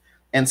offensive,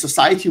 and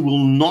society will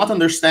not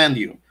understand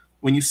you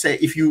when you say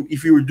if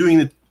you were doing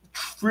it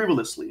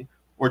frivolously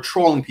or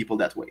trolling people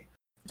that way.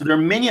 So there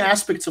are many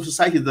aspects of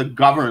society that are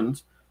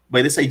governed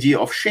by this idea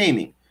of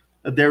shaming.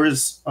 There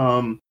is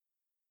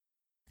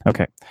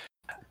Okay.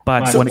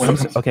 But when it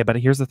comes to, okay, but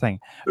here's the thing.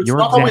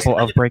 Your example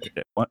of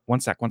one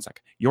sec.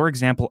 Your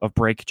example of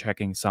brake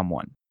checking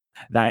someone,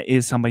 that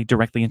is somebody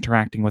directly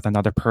interacting with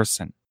another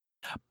person.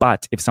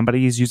 But if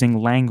somebody is using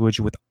language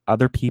with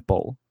other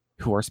people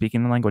who are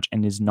speaking the language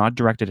and is not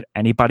directed at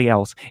anybody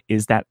else,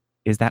 is that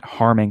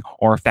harming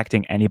or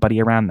affecting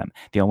anybody around them?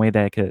 The only way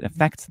that it could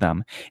affect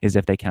them is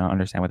if they cannot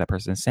understand what that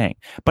person is saying.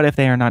 But if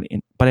they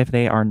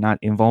are not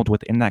involved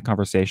within that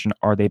conversation,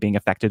 are they being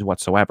affected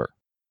whatsoever?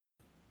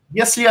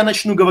 Если я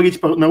начну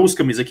говорить на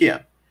русском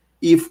языке,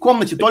 и в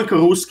комнате только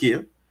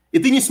русские, и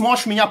ты не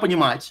сможешь меня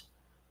понимать,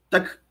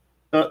 так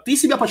ты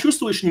себя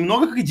почувствуешь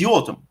немного как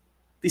идиотом.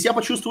 Ты себя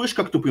почувствуешь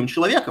как тупым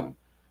человеком,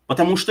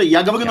 потому что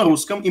я говорю на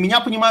русском, и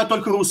меня понимают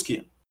только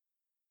русские.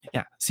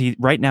 Yeah. See,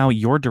 right now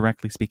you're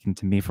directly speaking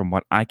to me from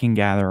what I can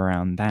gather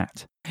around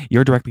that.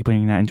 You're directly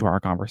putting that into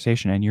our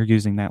conversation, and you're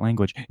using that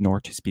language in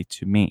order to speak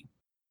to me.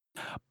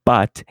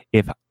 But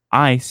if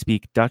I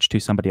speak Dutch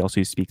to somebody else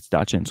who speaks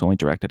Dutch and it's only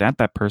directed at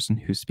that person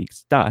who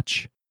speaks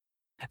Dutch,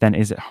 then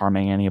is it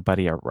harming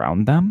anybody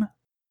around them?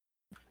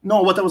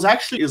 No, what I was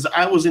actually is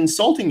I was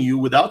insulting you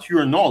without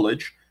your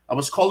knowledge. I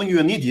was calling you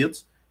an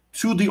idiot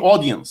to the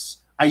audience.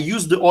 I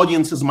used the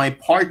audience as my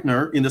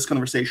partner in this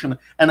conversation,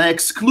 and I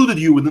excluded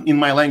you in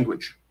my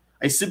language.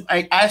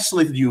 I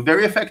isolated you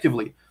very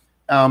effectively.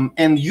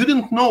 And you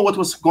didn't know what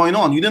was going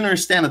on. You didn't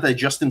understand that I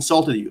just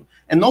insulted you.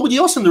 And nobody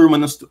else in the room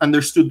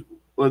understood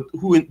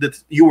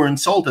that you were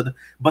insulted,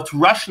 but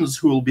Russians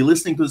who will be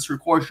listening to this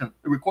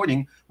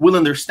recording will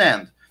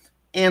understand.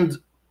 And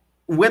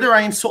whether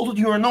I insulted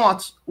you or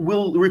not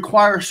will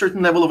require a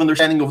certain level of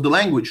understanding of the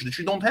language that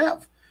you don't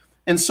have.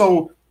 And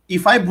so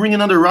if I bring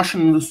another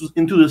Russian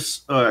into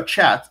this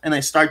chat and I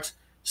start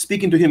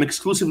speaking to him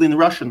exclusively in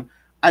Russian,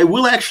 I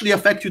will actually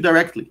affect you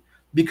directly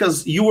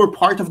because you were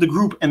part of the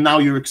group and now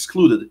you're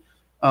excluded.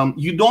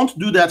 You don't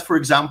do that, for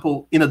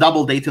example, in a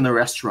double date in a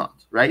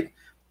restaurant, right?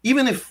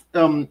 Even if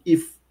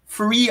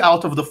 3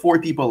 out of the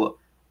 4 people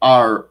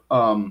are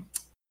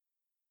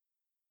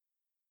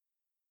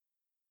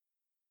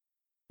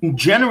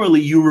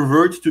generally you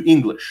revert to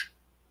English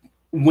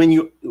when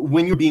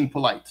you're being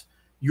polite.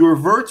 You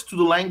revert to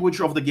the language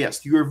of the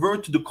guest. You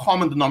revert to the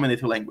common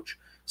denominator language.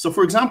 So,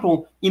 for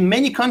example, in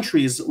many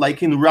countries,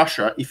 like in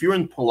Russia, if you're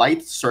in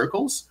polite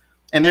circles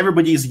and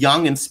everybody is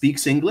young and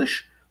speaks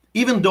English,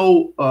 even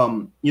though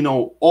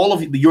all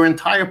of your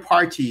entire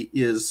party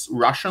is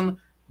Russian,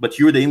 but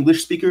you're the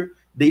English speaker,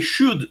 they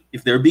should,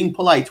 if they're being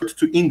polite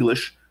to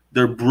English,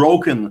 they're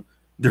maligning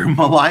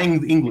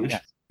English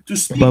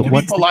to be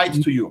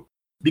polite to you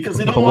because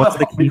they don't want what's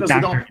the key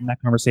factor in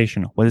that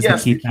conversation? What is the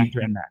key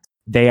factor in that?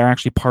 They are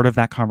actually part of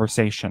that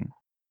conversation.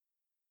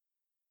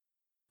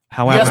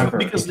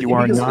 However, if you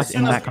are not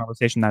in that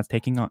conversation that's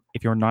taking on,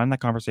 if you're not in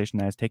that conversation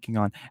that is taking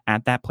on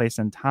at that place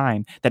and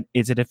time, then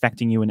is it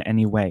affecting you in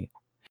any way?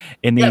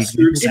 Yes,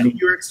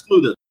 you're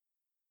excluded.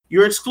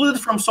 You're excluded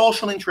from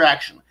social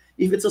interaction.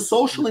 If it's a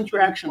social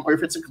interaction or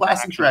if it's a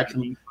class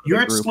interaction,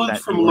 you're excluded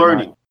from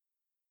learning.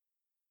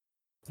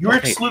 You're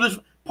excluded.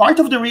 Part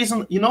of the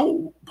reason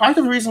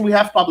we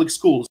have public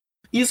schools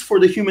is for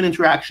the human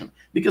interaction.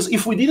 Because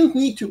if we didn't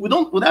need to,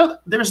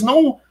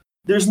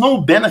 there's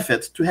no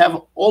benefit to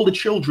have all the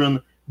children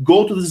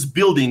go to this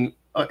building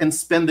and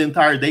spend the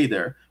entire day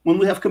there when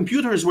we have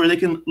computers where they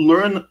can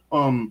learn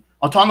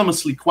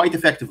autonomously quite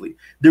effectively.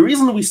 The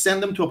reason we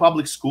send them to a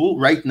public school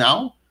right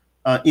now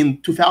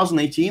in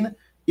 2018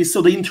 is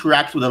so they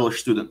interact with other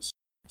students.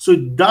 So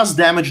it does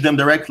damage them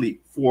directly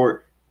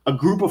for a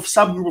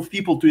subgroup of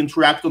people to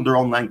interact on their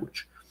own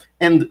language.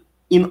 And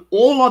in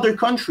all other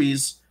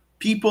countries,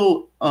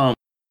 people,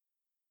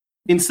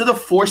 instead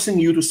of forcing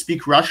you to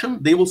speak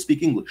Russian, they will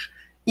speak English.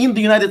 In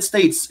the United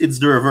States, it's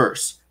the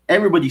reverse.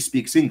 Everybody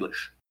speaks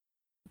English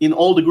in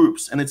all the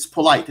groups, and it's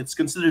polite. It's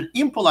considered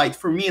impolite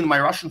for me and my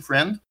Russian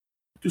friend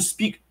to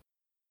speak.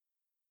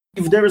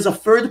 If there is a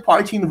third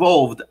party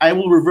involved, I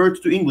will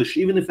revert to English,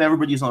 even if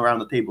everybody's around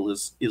the table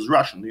is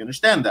Russian. Do you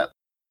understand that?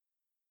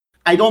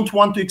 I don't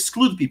want to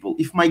exclude people.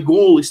 If my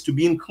goal is to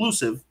be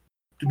inclusive,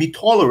 to be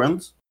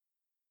tolerant,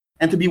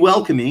 and to be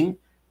welcoming,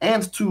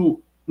 and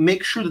to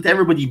make sure that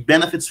everybody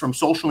benefits from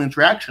social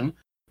interaction,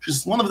 which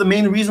is one of the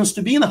main reasons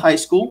to be in a high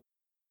school,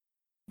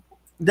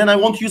 then I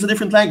won't use a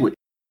different language.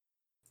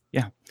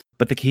 Yeah,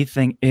 but the key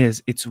thing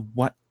is it's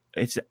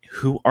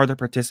who are the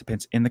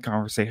participants in the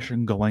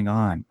conversation going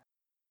on.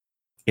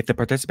 If the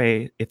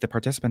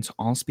participants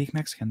all speak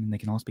Mexican, then they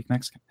can all speak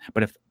Mexican.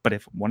 But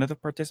if one of the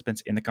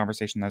participants in the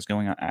conversation that's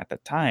going on at the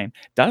time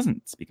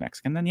doesn't speak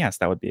Mexican, then yes,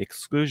 that would be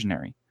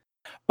exclusionary.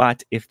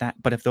 But if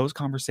those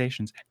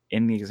conversations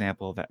in the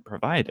example that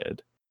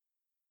provided,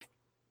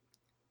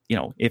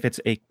 if it's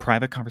a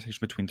private conversation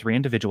between three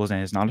individuals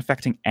and is not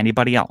affecting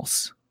anybody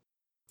else,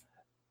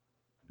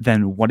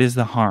 then what is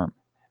the harm?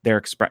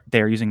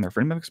 They're using their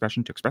freedom of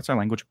expression to express their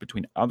language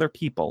between other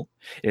people.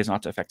 It is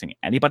not affecting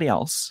anybody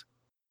else.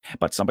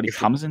 But somebody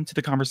comes into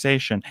the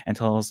conversation and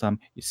tells them,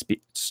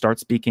 start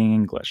speaking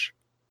English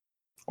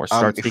or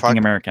start speaking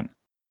American.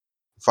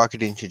 If I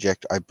could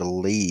interject, I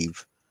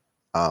believe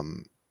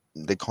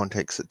the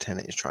context that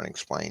Tenet is trying to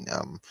explain,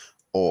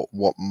 or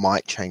what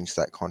might change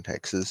that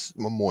context, is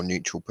a more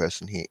neutral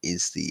person here,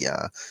 is the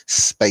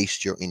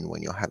space you're in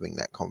when you're having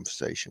that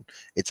conversation.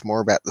 It's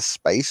more about the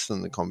space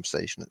than the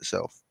conversation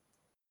itself.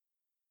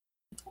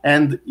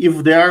 And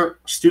if there are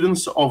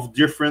students of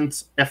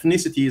different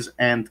ethnicities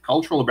and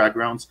cultural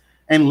backgrounds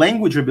and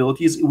language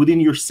abilities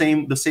within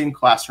the same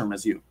classroom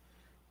as you,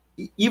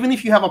 even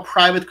if you have a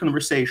private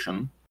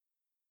conversation,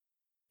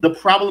 the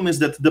problem is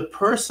that the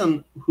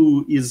person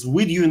who is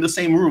with you in the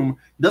same room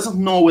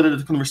doesn't know whether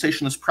the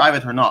conversation is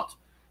private or not.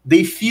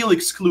 They feel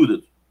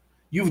excluded.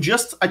 You've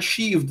just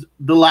achieved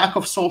the lack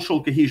of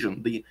social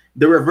cohesion, the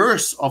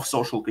reverse of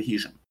social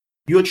cohesion.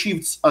 You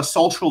achieved a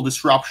social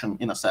disruption,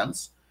 in a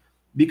sense,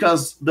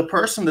 because the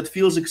person that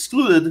feels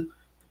excluded,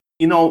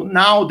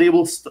 now they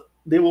will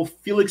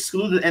feel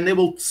excluded, and they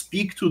will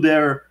speak to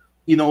their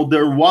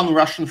one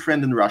Russian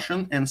friend in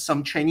Russian, and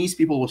some Chinese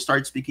people will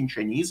start speaking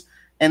Chinese,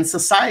 and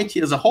society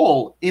as a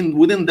whole,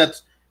 within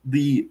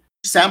the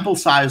sample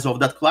size of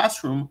that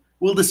classroom,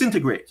 will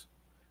disintegrate.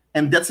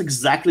 And that's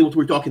exactly what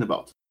we're talking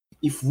about.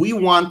 If we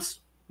want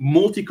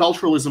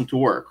multiculturalism to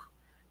work,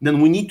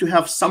 then we need to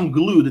have some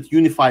glue that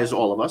unifies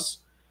all of us.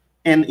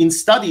 And in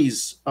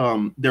studies,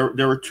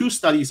 there are two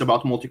studies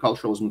about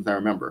multiculturalism that I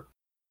remember.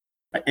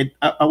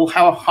 I will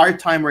have a hard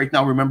time right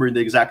now remembering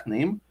the exact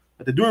name,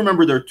 but I do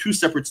remember there are two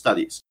separate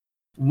studies.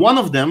 One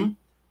of them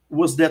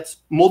was that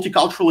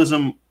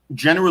multiculturalism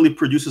generally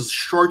produces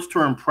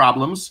short-term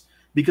problems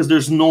because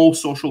there's no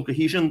social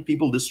cohesion,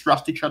 people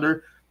distrust each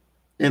other,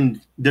 and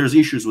there's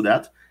issues with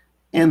that.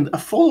 And a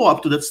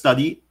follow-up to that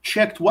study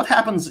checked what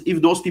happens if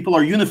those people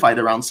are unified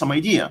around some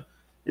idea.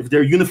 If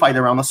they're unified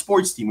around a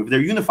sports team, if they're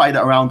unified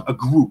around a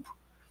group,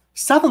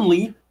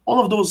 suddenly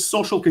all of those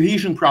social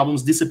cohesion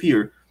problems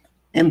disappear.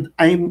 And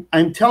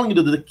I'm telling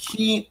you that the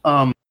key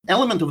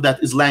element of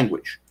that is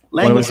language.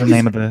 What was the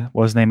name of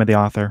the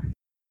author?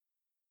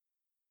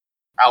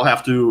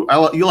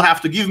 You'll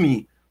have to give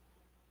me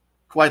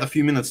quite a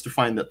few minutes to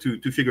find that,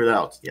 to figure it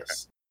out.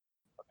 Yes.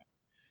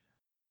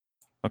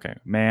 Okay.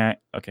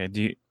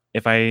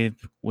 If I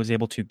was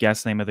able to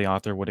guess the name of the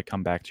author, would it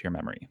come back to your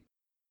memory?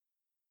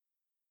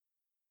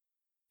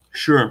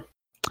 Sure.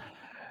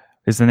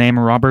 Is the name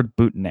Robert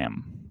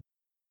Putnam?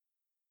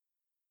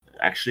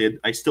 Actually,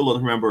 I still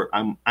don't remember.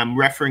 I'm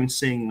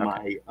referencing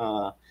my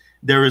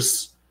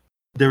there's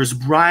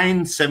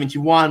Brian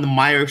 71,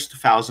 Myers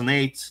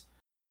 2008.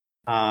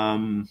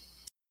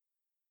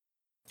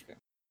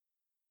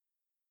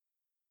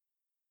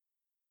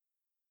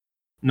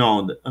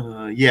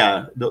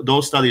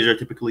 Those studies are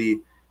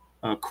typically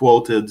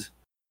quoted.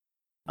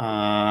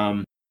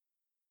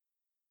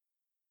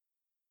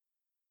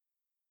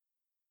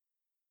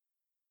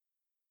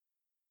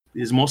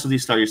 Most of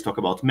these studies talk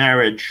about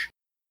marriage.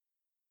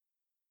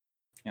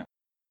 Yeah,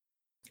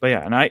 but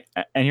yeah,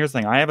 and here's the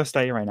thing: I have a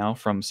study right now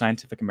from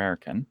Scientific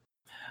American.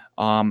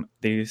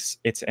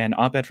 It's an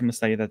op-ed from a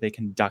study that they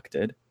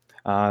conducted.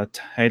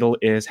 Title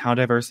is "How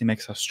Diversity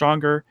Makes Us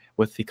Stronger,"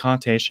 with the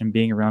connotation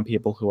being around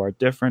people who are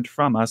different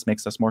from us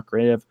makes us more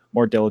creative,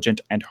 more diligent,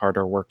 and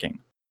harder working.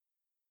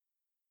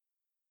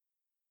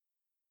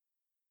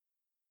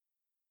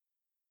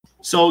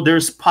 So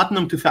there's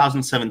Putnam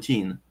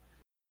 2017.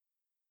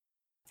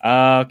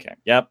 Okay.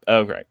 Yep.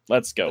 Oh, great.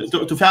 Let's go.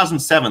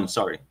 2007.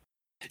 Sorry.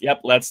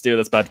 Yep. Let's do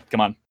this, bud.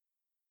 Come on.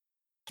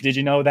 Did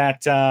you know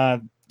that?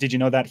 Did you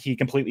know that he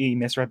completely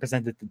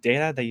misrepresented the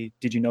data?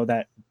 Did you know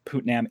that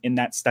Putnam, in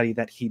that study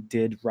that he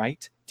did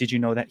right, did you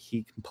know that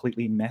he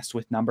completely messed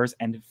with numbers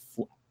and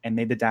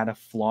made the data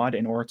flawed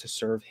in order to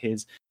serve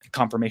his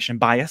confirmation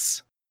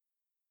bias?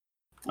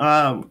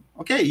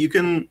 Okay, you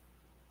can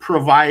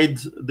provide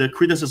the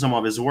criticism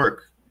of his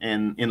work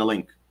in a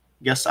link.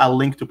 Yes, I'll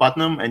link to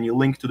Putnam, and you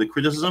link to the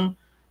criticism.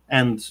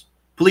 And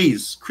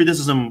please,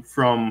 criticism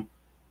from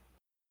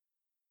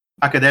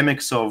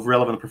academics of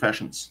relevant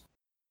professions.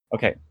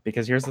 Okay,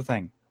 because here's the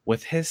thing.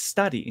 With his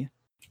study,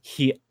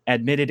 he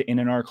admitted in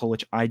an article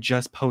which I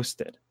just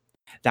posted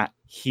that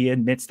he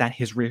admits that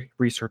his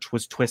research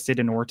was twisted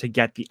in order to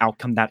get the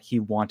outcome that he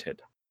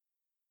wanted.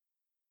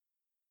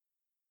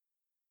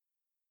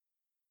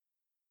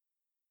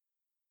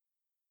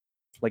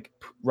 Like,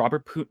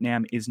 Robert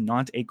Putnam is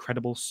not a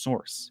credible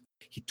source.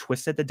 He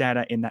twisted the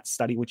data in that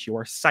study which you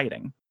are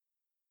citing.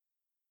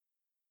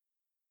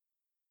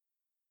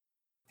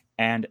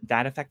 And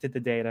that affected the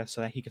data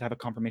so that he could have a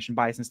confirmation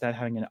bias instead of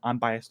having an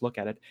unbiased look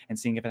at it and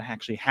seeing if it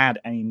actually had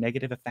any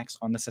negative effects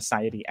on the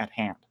society at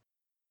hand.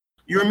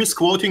 You're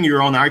misquoting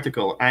your own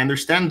article. I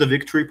understand the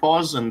victory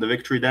pause and the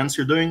victory dance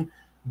you're doing,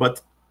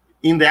 but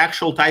in the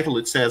actual title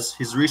it says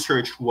his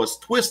research was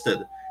twisted,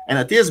 and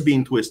it is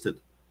being twisted.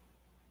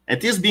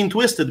 It is being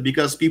twisted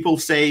because people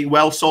say,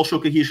 well,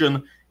 social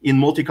cohesion in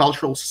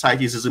multicultural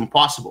societies is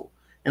impossible.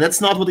 And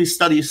that's not what his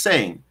study is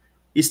saying.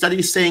 His study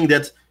is saying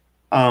that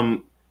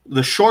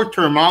the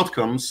short-term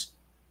outcomes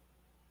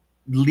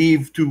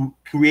leave to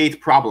create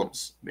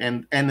problems.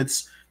 And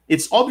it's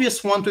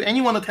obvious one to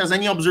anyone that has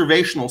any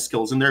observational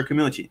skills in their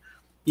community.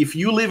 If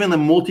you live in a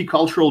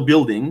multicultural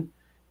building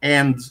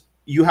and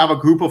you have a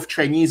group of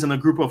Chinese and a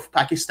group of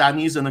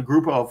Pakistanis and a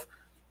group of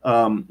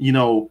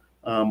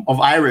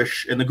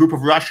Irish and a group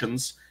of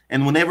Russians,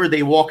 and whenever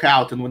they walk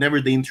out and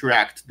whenever they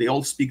interact, they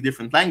all speak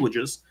different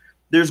languages,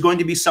 there's going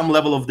to be some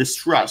level of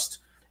distrust.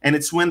 And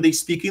it's when they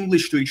speak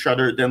English to each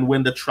other then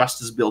when the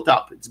trust is built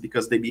up. It's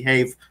because they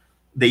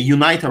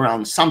unite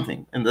around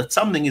something, and that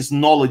something is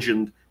knowledge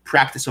and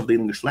practice of the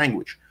English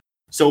language.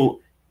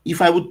 So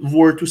if I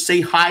were to say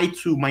hi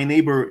to my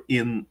neighbor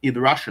in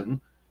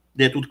Russian,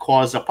 that would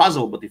cause a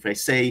puzzle. But if I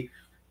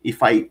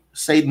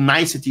say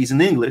niceties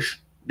in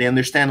English, they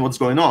understand what's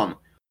going on.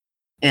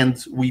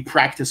 And we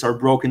practice our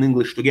broken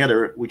English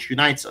together, which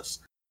unites us.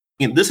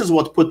 And this is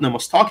what Putnam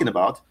was talking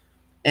about.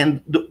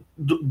 And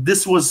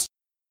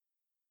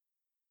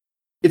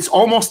it's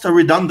almost a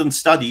redundant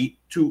study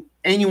to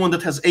anyone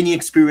that has any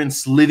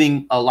experience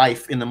living a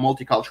life in a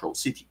multicultural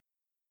city.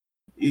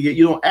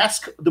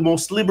 Ask the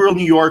most liberal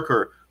New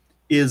Yorker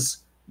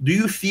do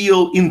you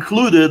feel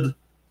included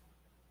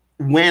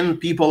when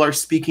people are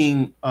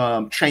speaking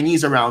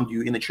Chinese around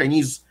you in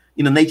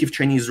a native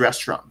Chinese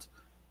restaurant?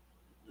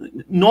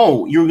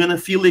 No, you're going to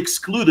feel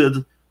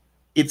excluded.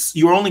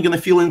 You're only going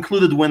to feel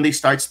included when they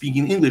start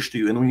speaking English to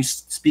you and when you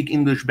speak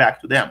English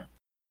back to them.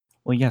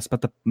 Well, yes,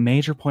 but the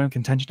major point of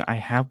contention I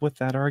have with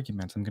that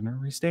argument, I'm going to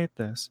restate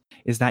this,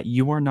 is that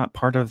you are not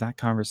part of that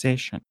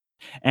conversation.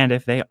 And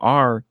if they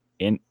are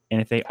in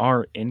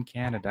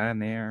Canada,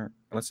 and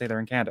let's say they're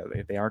in Canada,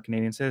 if they are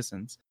Canadian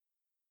citizens,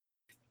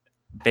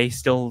 they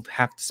still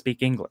have to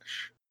speak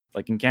English.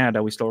 Like in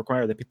Canada, we still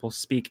require that people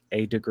speak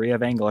a degree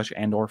of English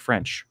and/or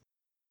French.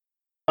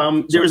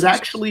 There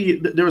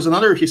was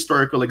another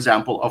historical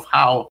example of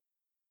how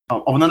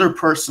of another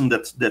person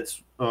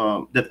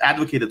that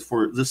advocated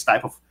for this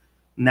type of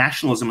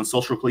nationalism and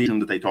social cohesion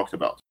that they talked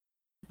about.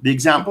 The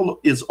example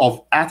is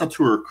of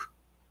Ataturk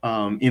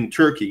in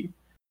Turkey,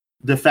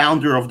 the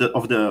founder of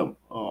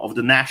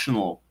the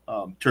national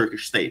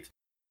Turkish state.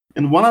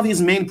 And one of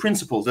his main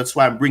principles, that's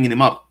why I'm bringing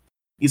him up,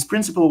 his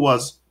principle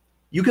was,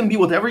 you can be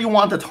whatever you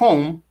want at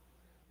home,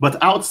 but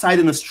outside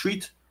in the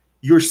street,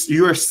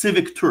 you're a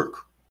civic Turk.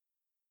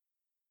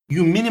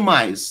 You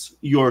minimize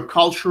your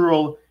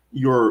cultural,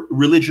 your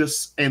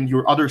religious, and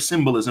your other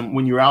symbolism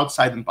when you're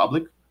outside in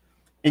public,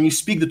 and you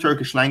speak the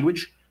Turkish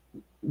language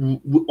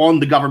on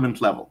the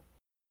government level.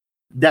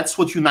 That's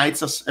what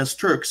unites us as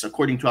Turks,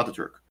 according to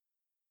Ataturk.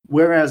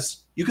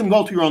 Whereas you can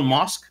go to your own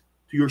mosque,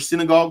 to your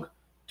synagogue,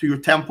 to your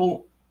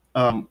temple,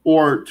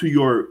 or to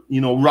your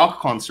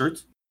rock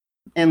concert,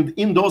 and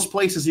in those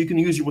places you can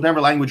use whatever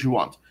language you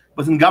want.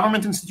 But in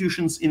government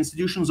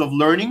institutions of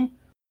learning,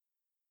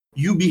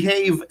 you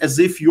behave as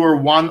if you're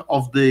one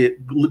of the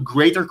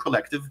greater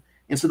collective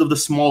instead of the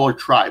smaller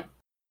tribe.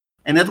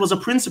 And that was a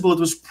principle that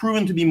was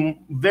proven to be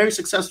very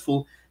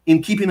successful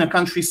in keeping a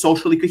country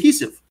socially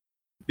cohesive,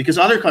 because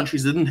other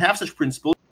countries didn't have such principles.